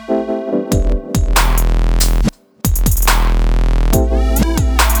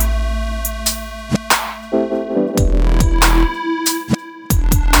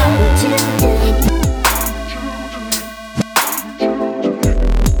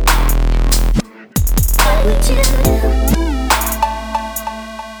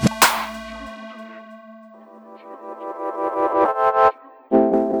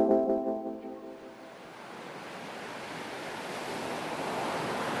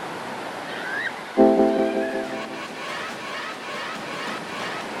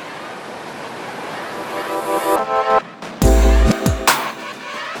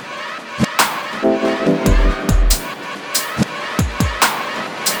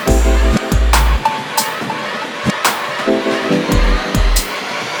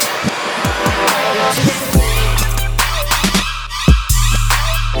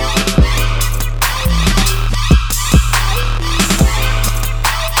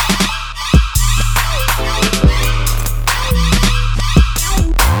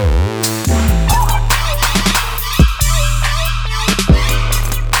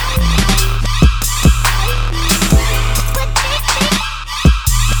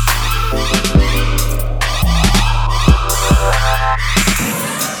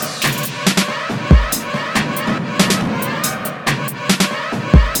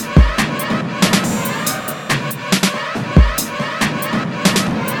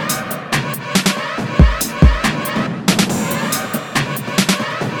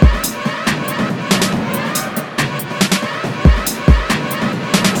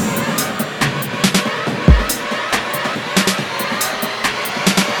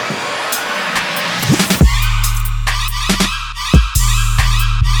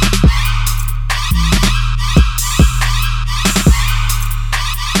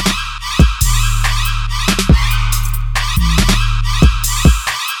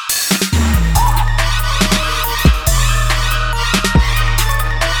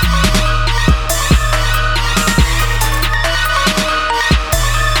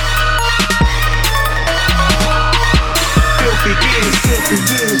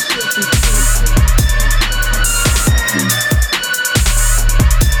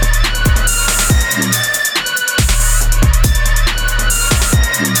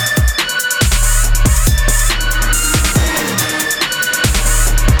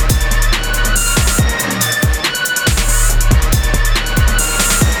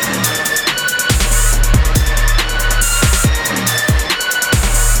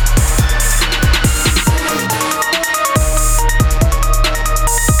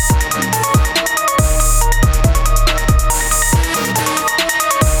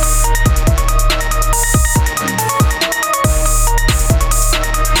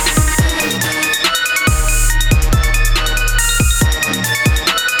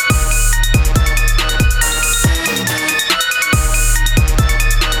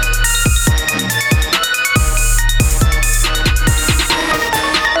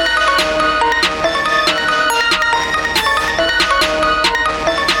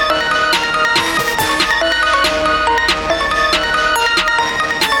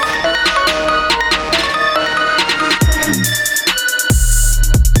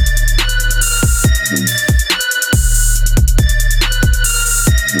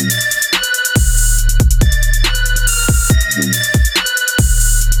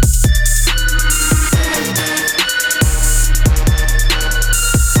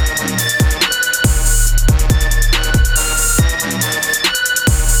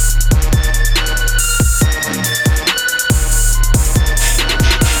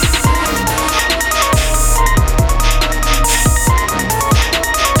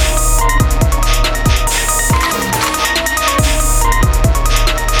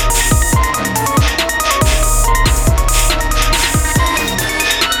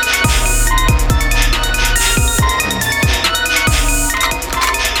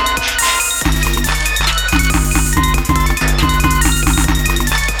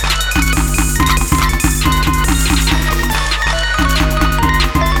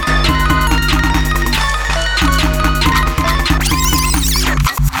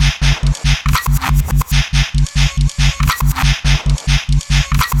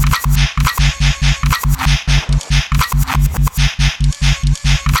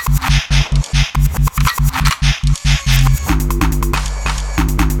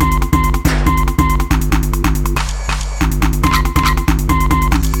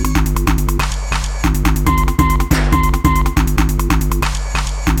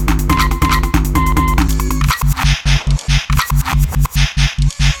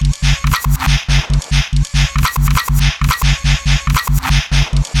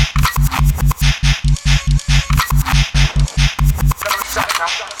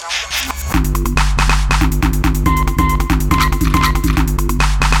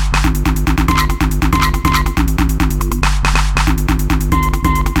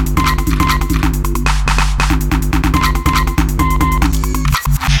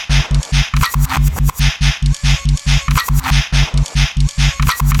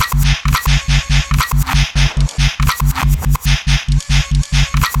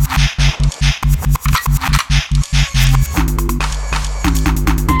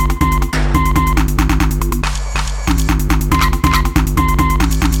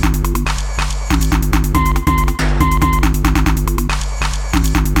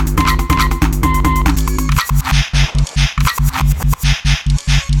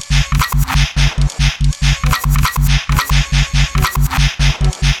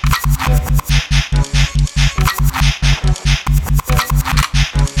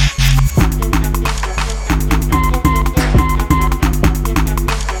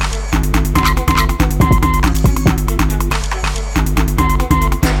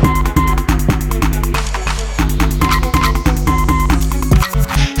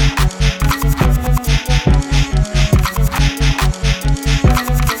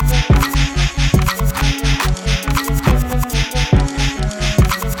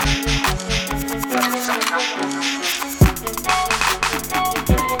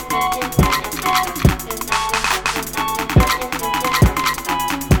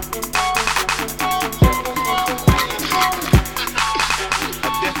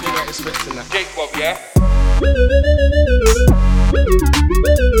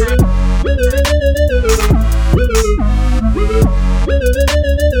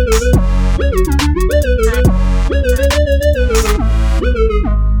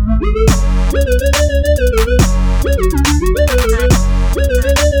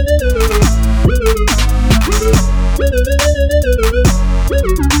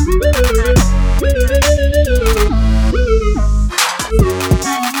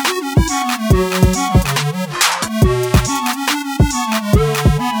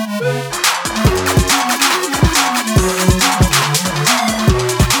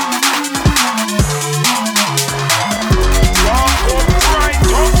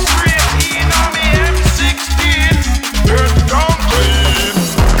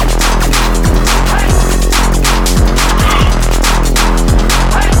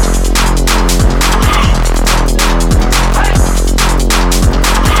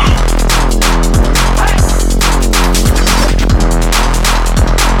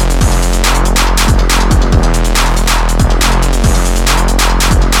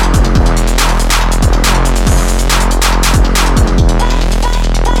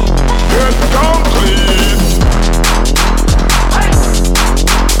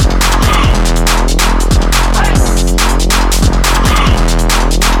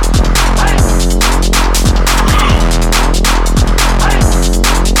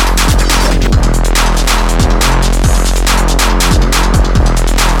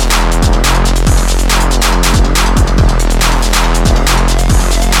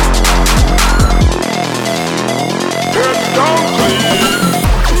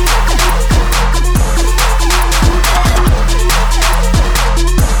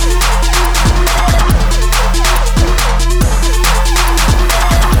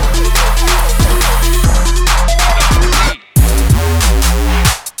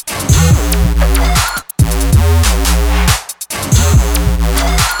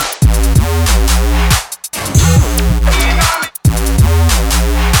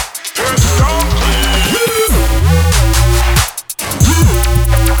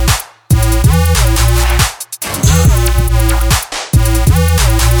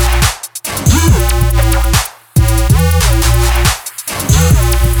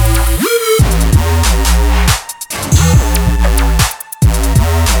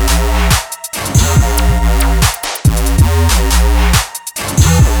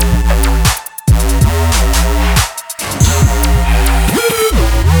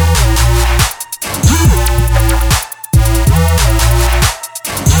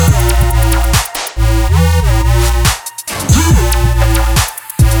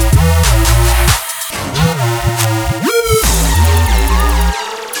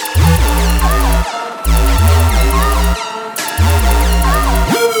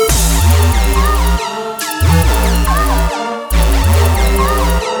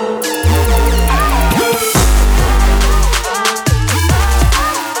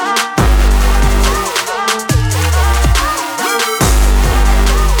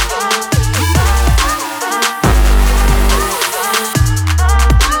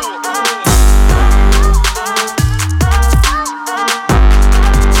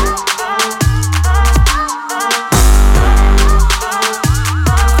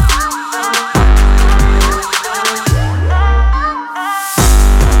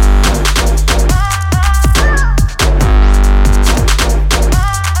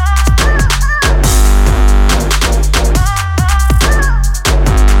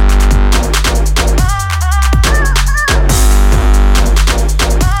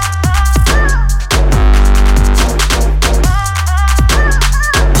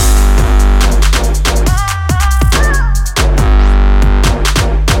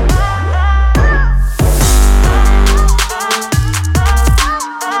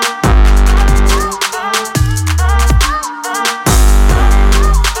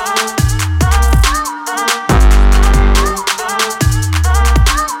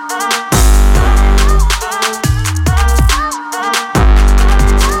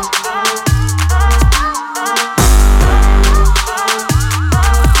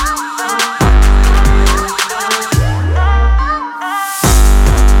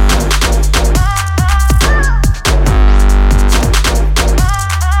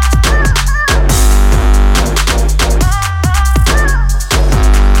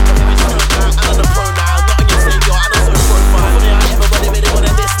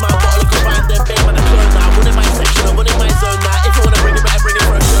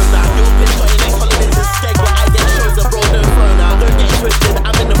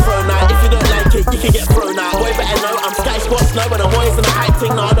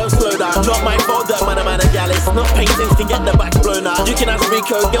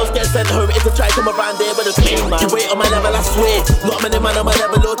 Mexico, girls get sent home. If they try to come around there with a clean man. You wait on my level, I swear. Not many man on my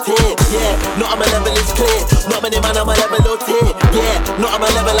level or tier. Yeah, not on my level, it's clear. Not many man on my level or tier. Yeah, not on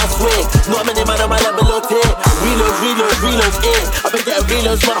my level, I swear. Not many man on my level or tier. Reloads, yeah. I've been getting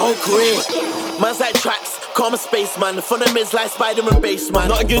reloads my whole career. Man's like tracks. Calm a spaceman, the front of me is like Spider-Man baseman.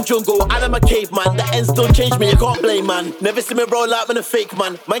 Not a gun jungle, and I'm a caveman. The ends don't change me, you can't blame man. Never see me roll out with a fake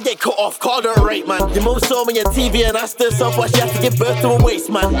man. Man get cut off, called her a rape man. Your mum saw me on TV and asked herself why she had to give birth to a waste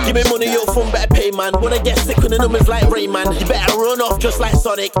man. Give me money, your fun better pay man. When I get sick when the numbers like Rayman. You better run off just like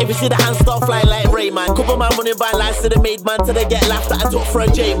Sonic. If you see the hands start flying like Rayman. Couple my money by lies to the made man. Till they get laughed at I took for a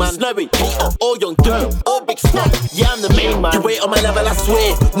J man. Snowy, hater, or young girl, or big snap. Yeah, I'm the main man. You wait on my level, I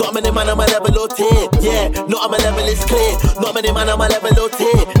swear. Not many man on my level or tier. Yeah, not on my level, it's clear. Not many man on my level or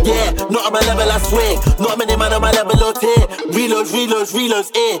tier. Yeah, not on my level, I swear. Not many man on my level or tier.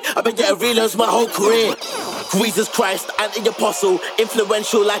 Reloads, eh. I've been getting reloads my whole career. Jesus Christ, anti-apostle,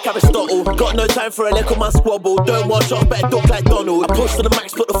 influential like Aristotle. Got no time for a little man squabble. Don't watch off, better duck like Donald. I push to the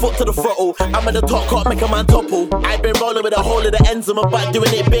max, put the foot to the throttle. I'm at the top, can't make a man topple. I've been rolling with a hole in the ends of my back,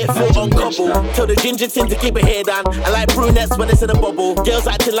 doing it barefoot on cobble. Tell the ginger tin to keep it hair down. I like brunettes when it's in a bubble. Girls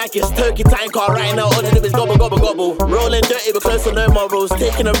acting like it's turkey time car right now. All they do is gobble. Rolling dirty, but close to no morals.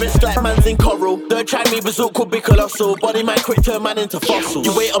 Taking a risk like man's in coral. Don't try me, Bazook could be colossal. Body man quick, turn man into fossil.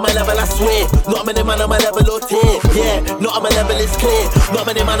 You wait on my level, I swear. Not many man on my level or tier. Yeah, not on my level, it's clear. Not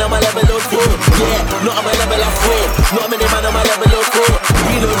many man on my level or tier. Yeah, not on my level, I swear. Not many man on my level or tier.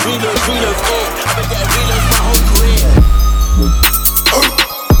 Reloads, yeah. I've been getting reloads my whole career.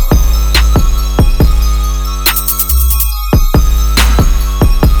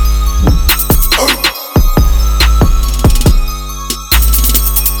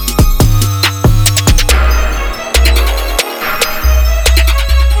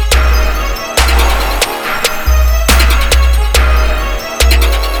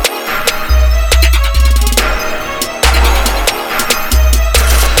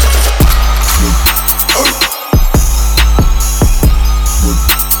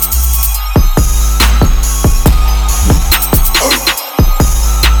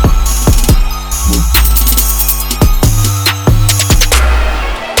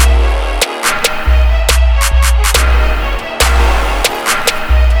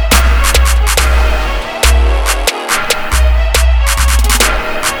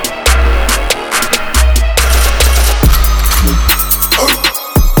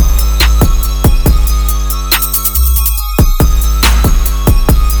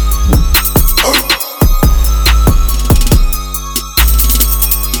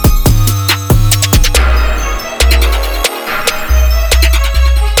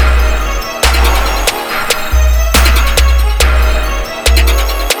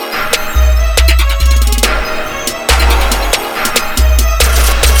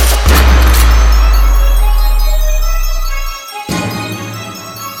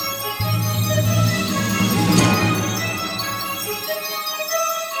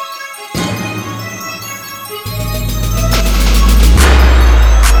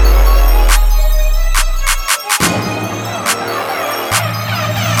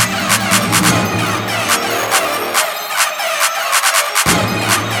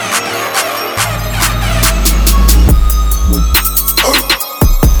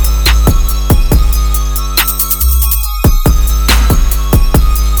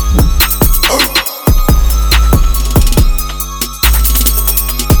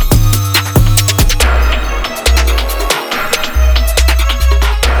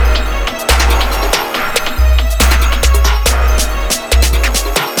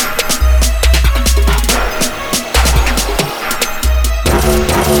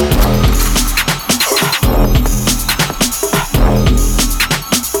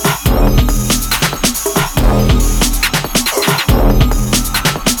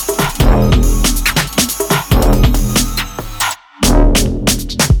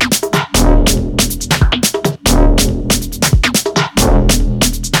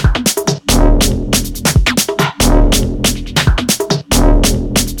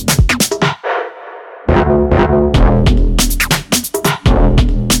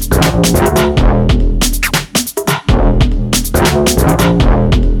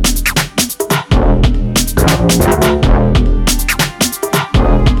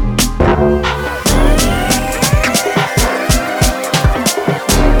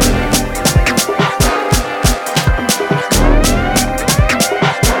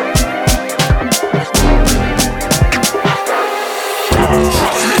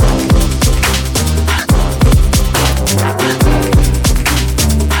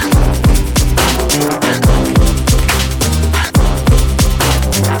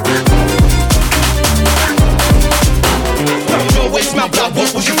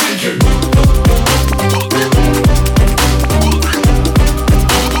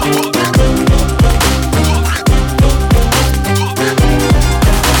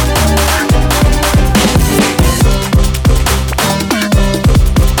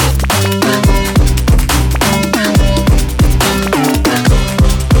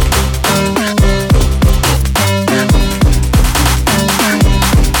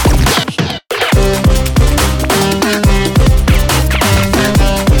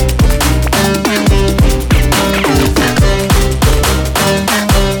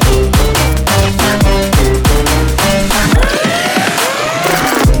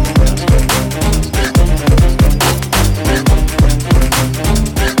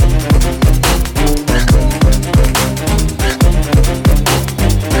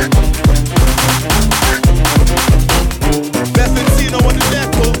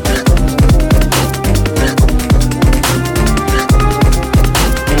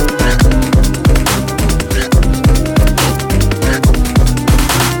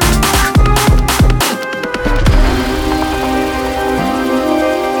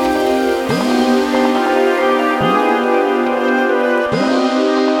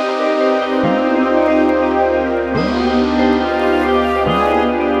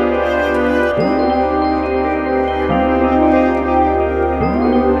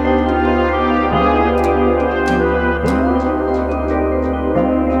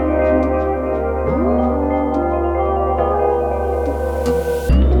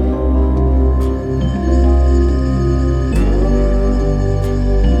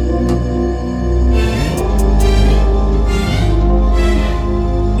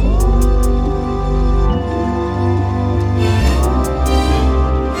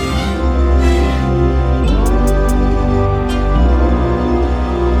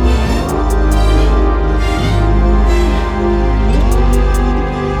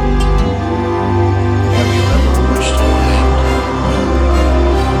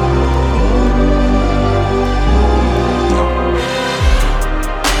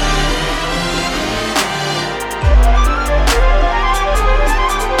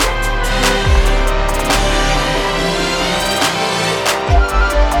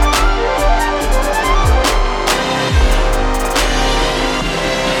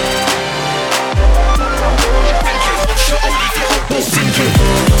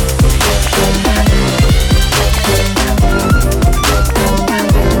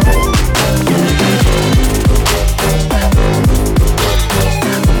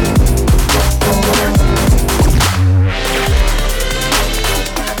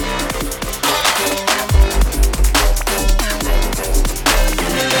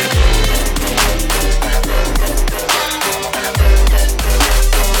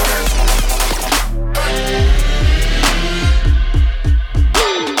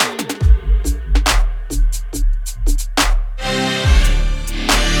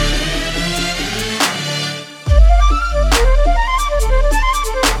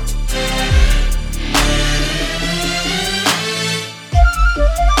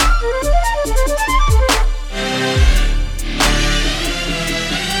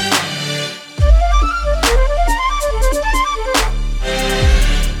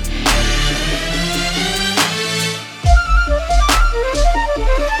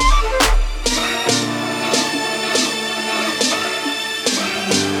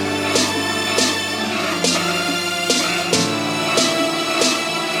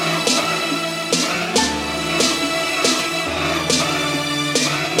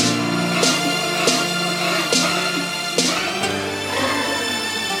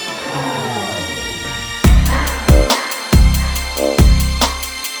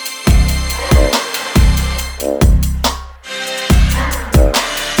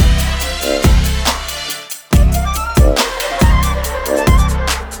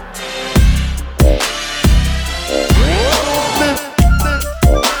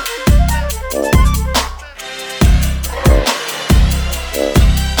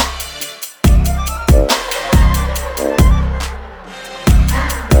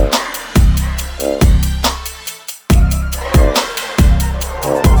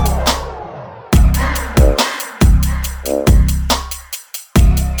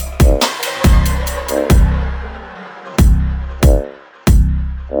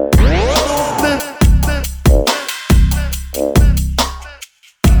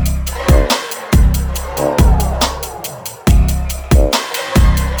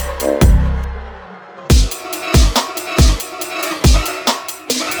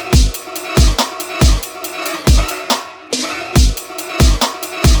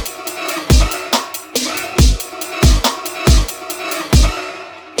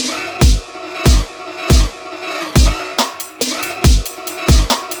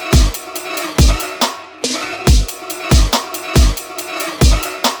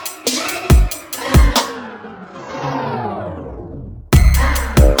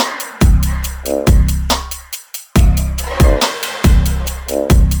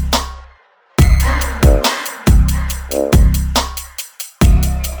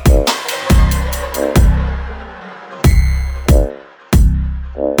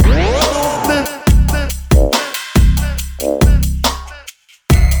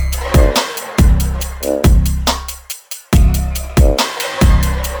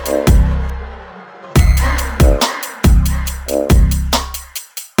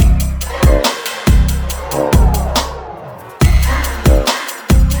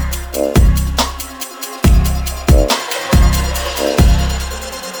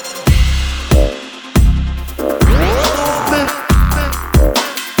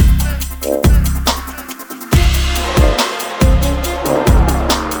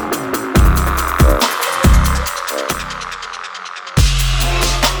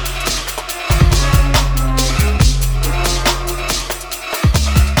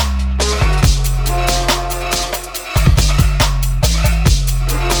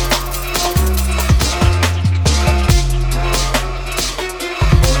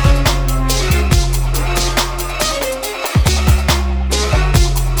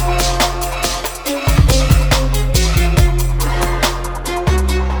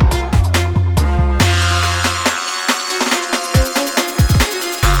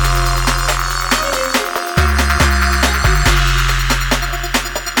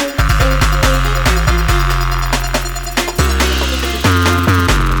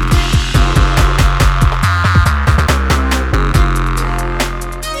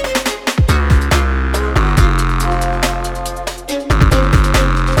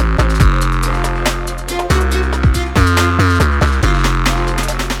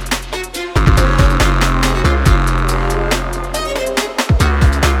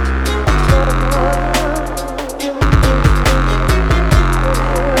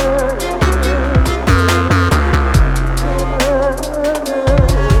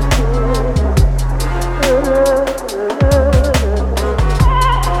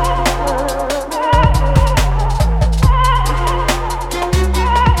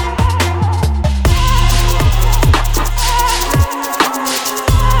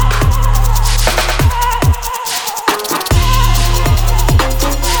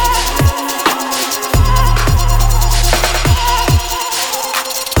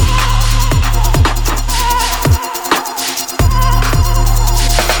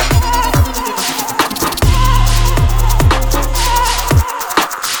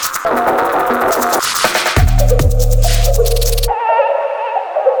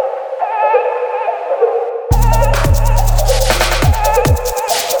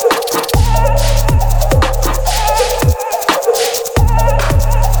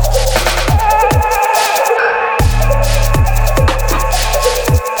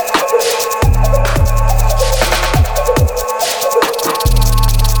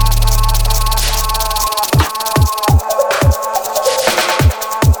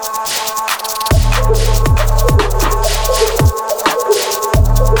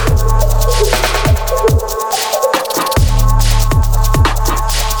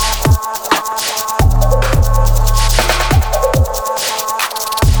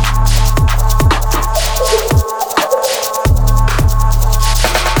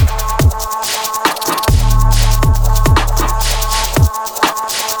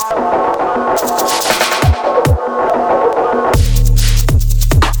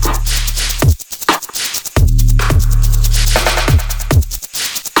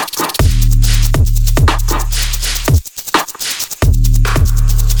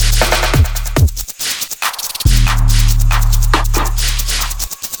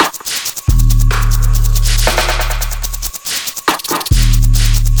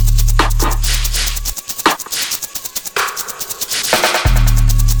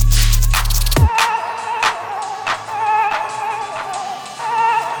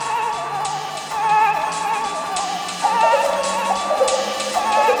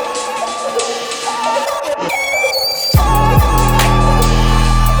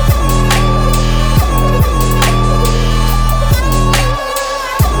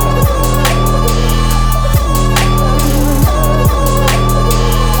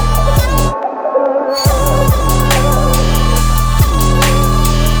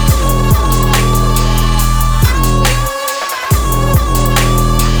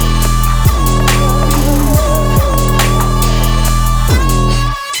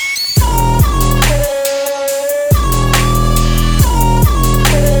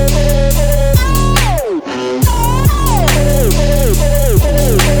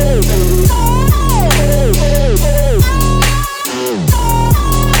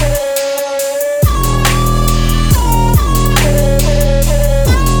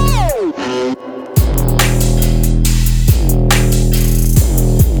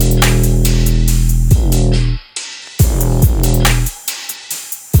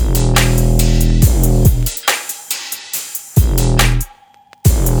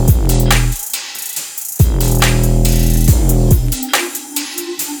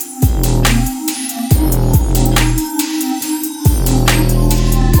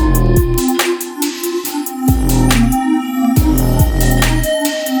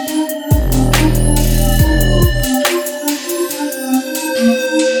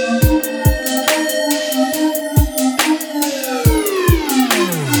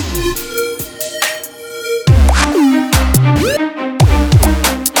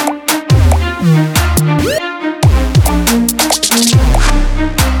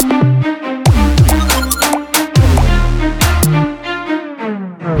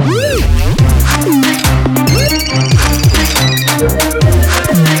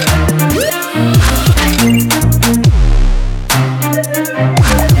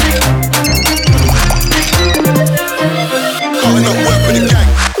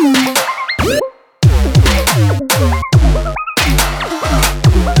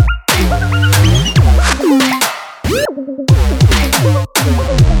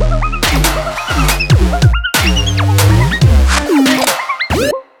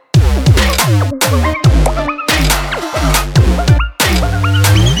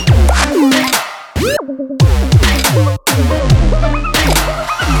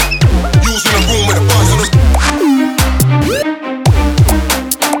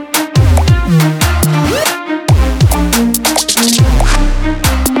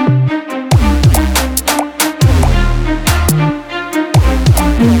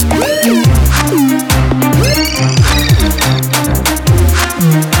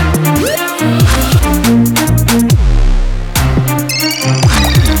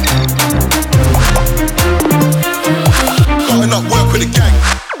 the gang.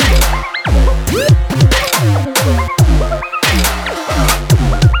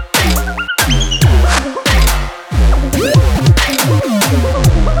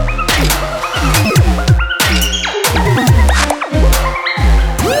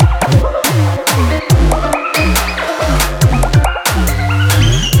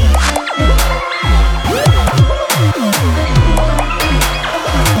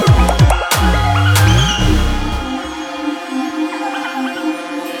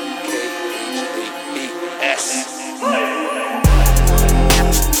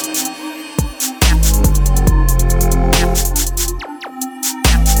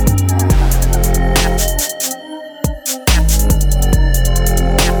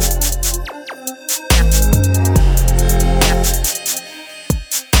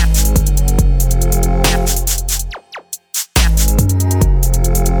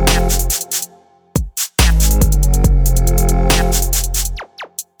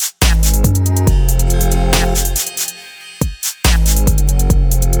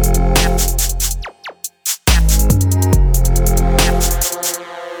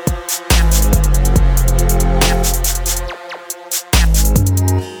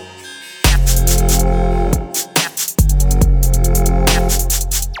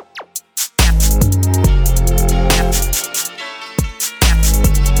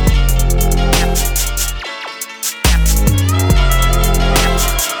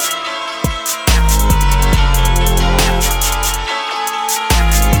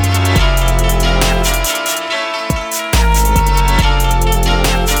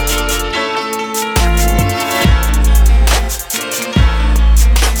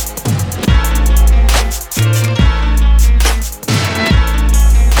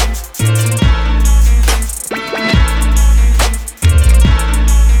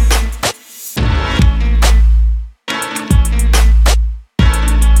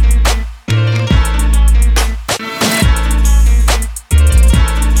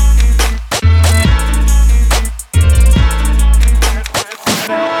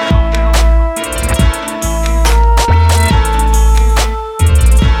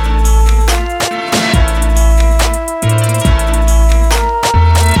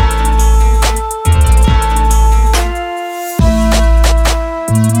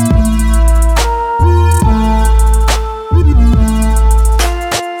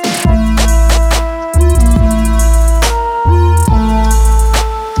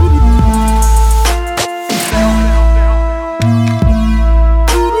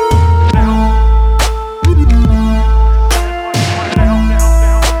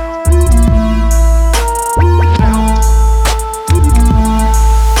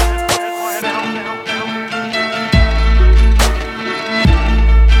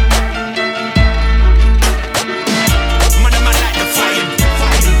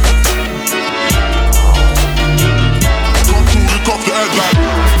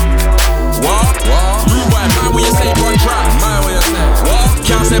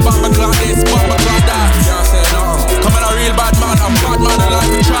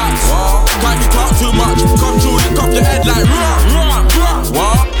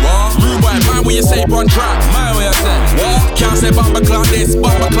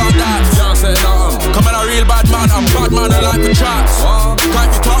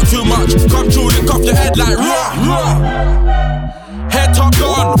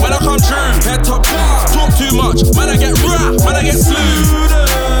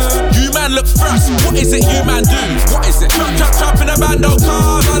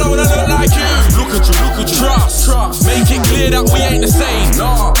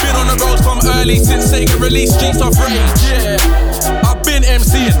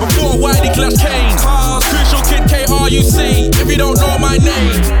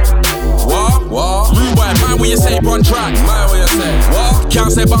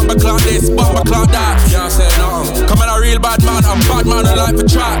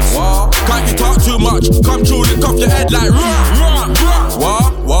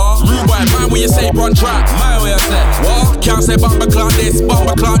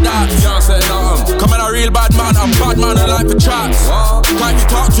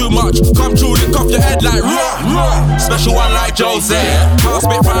 Special one like Jose. Heart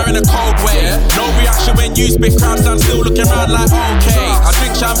spit fire in a cold way. No reaction when you spit, crowd stand still looking around like okay. I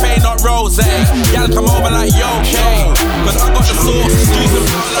drink champagne, not rose. Y'all come over like yo, okay. Cause I got the sauce, excuse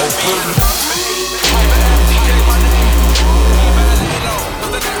them.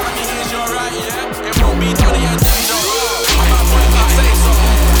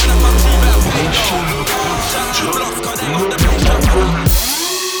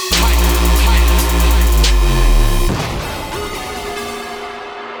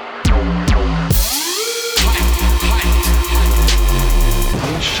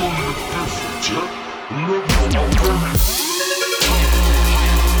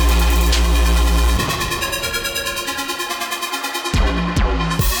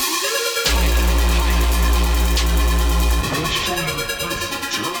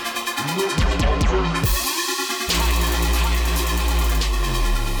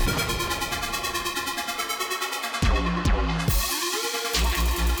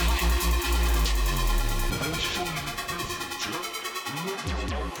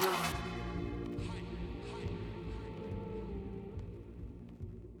 floor.